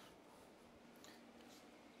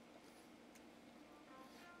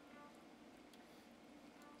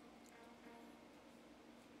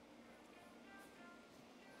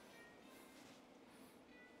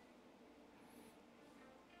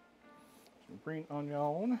 Some green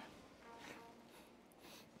onion.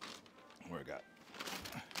 What do we got?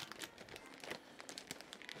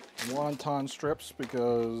 Wonton strips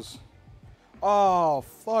because... Oh,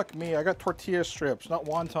 fuck me. I got tortilla strips, not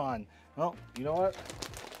wonton. Well, you know what?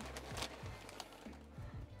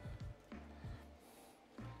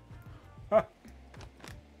 Huh.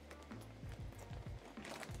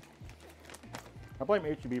 I blame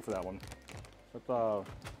HEB for that one. That's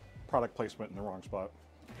product placement in the wrong spot.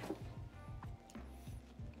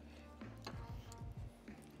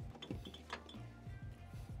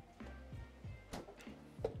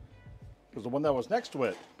 Because the one that was next to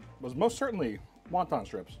it was most certainly wonton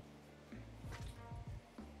strips.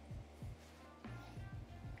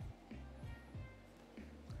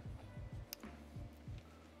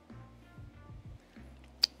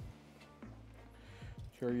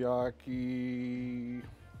 teriyaki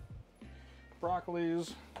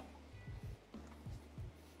broccolis.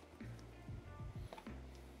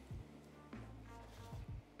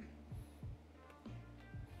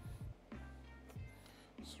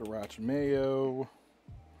 Sriracha mayo.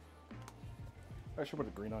 I should put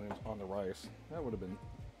the green onions on the rice. That would have been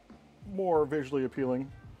more visually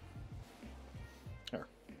appealing. There.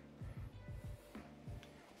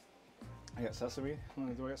 I got sesame.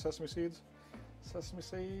 Do I got sesame seeds? Sesame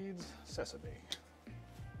seeds. Sesame.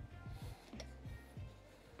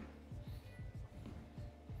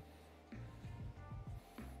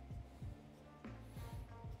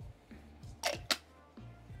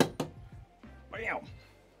 Bam!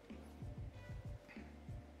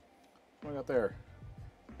 What do we got there?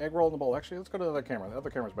 Egg roll in the bowl. Actually, let's go to the other camera. The other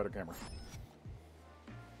camera's a better camera.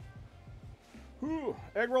 Ooh,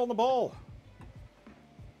 egg roll in the bowl.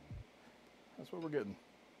 That's what we're getting.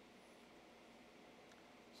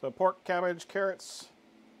 So pork, cabbage, carrots.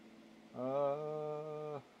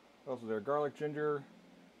 What else is there? Garlic, ginger,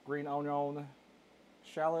 green onion,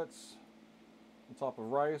 shallots on top of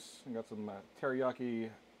rice. And got some teriyaki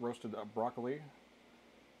roasted broccoli.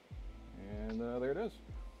 And there it is.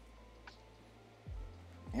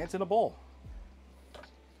 And it's in a bowl.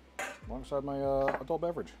 Alongside my adult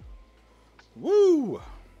beverage. Woo!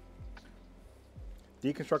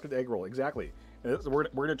 Deconstructed egg roll, exactly. And we're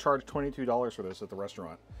going to charge $22 for this at the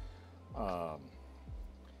restaurant.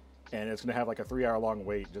 And it's going to have like a 3-hour long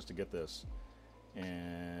wait just to get this.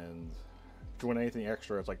 And if you want anything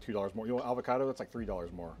extra, it's like $2 more. You want avocado, it's like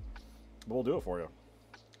 $3 more. But we'll do it for you.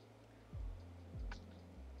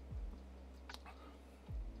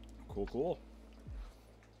 Cool, cool.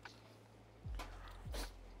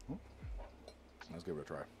 Let's give it a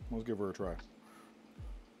try. Let's give her a try.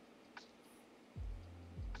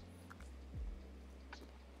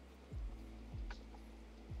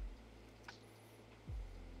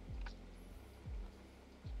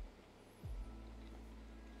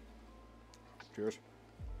 Cheers.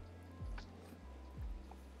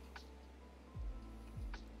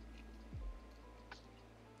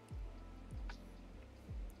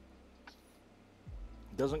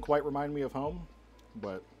 Doesn't quite remind me of home,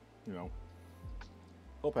 but, you know,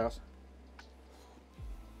 it'll pass.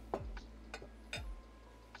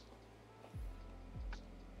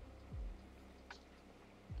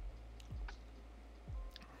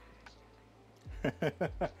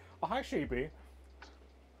 Oh, hi, Sheepy.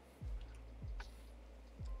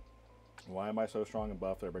 Why am I so strong and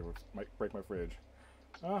buff that I might break my fridge?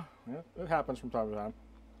 Oh, yeah, it happens from time to time.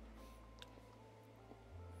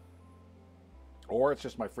 Or it's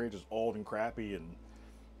just my fridge is old and crappy, and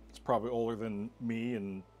it's probably older than me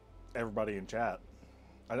and everybody in chat.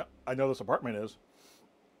 I know this apartment is.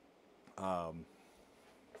 Well,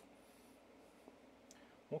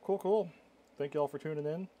 cool. Thank you all for tuning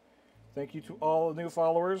in. Thank you to all the new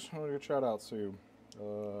followers. I want to give shout outs to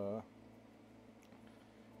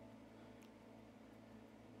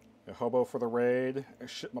Hobo for the Raid,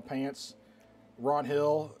 Shit My Pants, Ron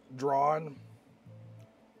Hill, Drawn.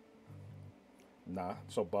 Nah,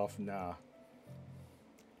 so buff, nah.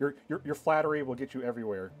 Your flattery will get you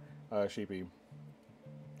everywhere, Sheepy.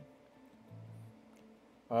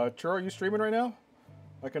 Churro, are you streaming right now?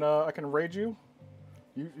 I can raid you.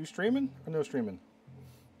 You streaming or no streaming?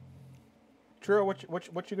 Churro,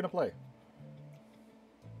 what you gonna play?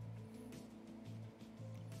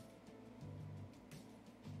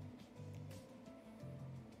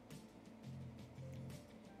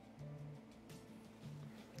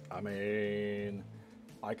 I mean,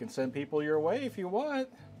 I can send people your way if you want.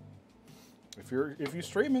 If you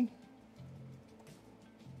streaming.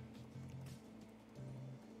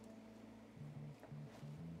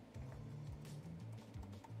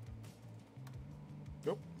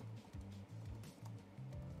 Nope.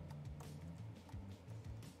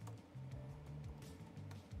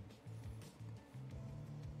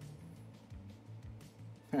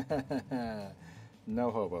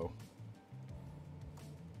 No hobo.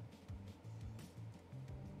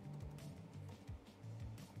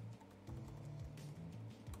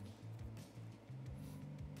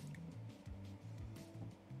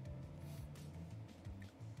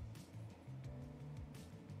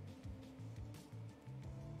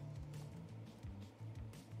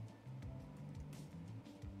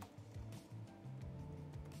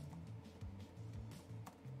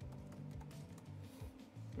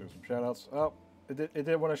 There's some shout outs. Oh, it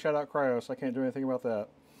did want to shout out Cryos. I can't do anything about that.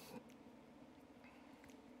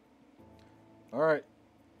 Alright.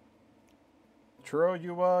 Churro,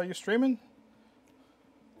 you streaming?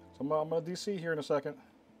 So I'm gonna DC here in a second.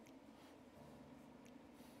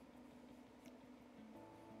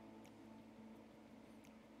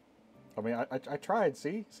 I mean, I tried.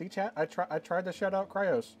 See, chat. I tried to shout out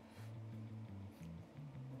Cryos.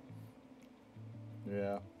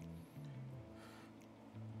 Yeah.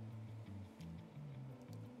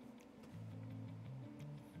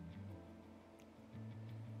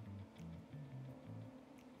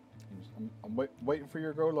 I'm waiting for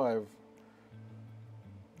your go live.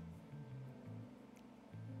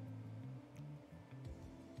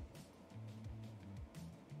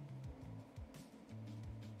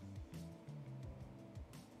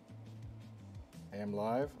 I am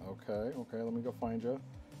live. Okay, okay. Let me go find you.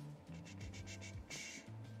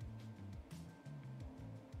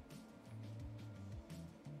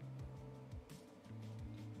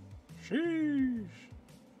 Sheesh.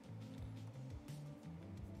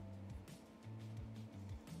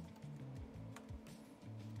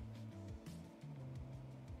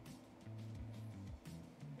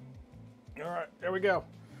 All right, there we go.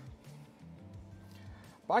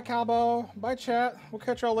 Bye, Cabo. Bye, chat. We'll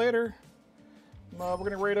catch y'all later. We're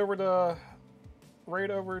gonna raid over to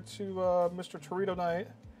Mr. Torito Night.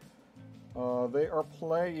 They are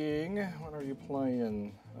playing. What are you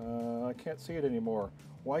playing? I can't see it anymore.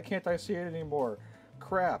 Why can't I see it anymore?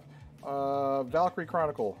 Crap. Valkyrie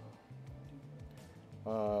Chronicle.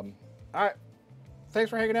 All right. Thanks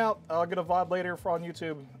for hanging out. I'll get a VOD later on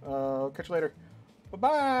YouTube. Catch you later. Bye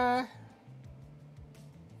bye.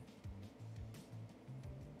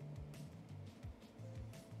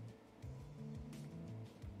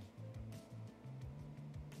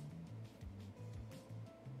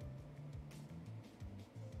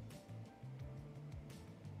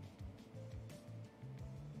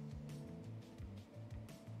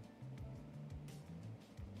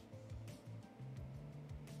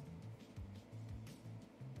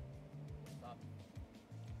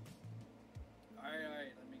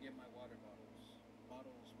 Alright, let me get my water bottles.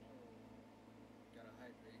 Bottles, plural. Gotta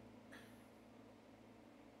hydrate.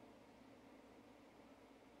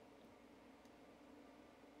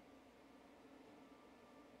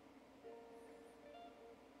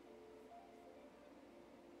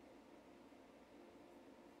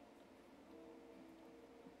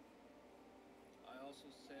 I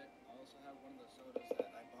also have one of the sodas that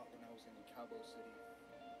I bought when I was in Cabo City.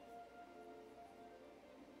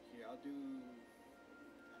 Here, I'll do.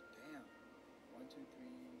 Damn. 1, 2, 3,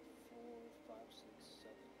 4, 5, 6,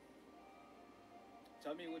 7.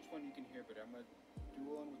 Tell me which one you can hear better. I'm gonna do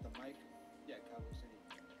one with the mic. Yeah, Cabo City.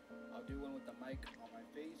 I'll do one with the mic on my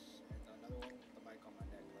face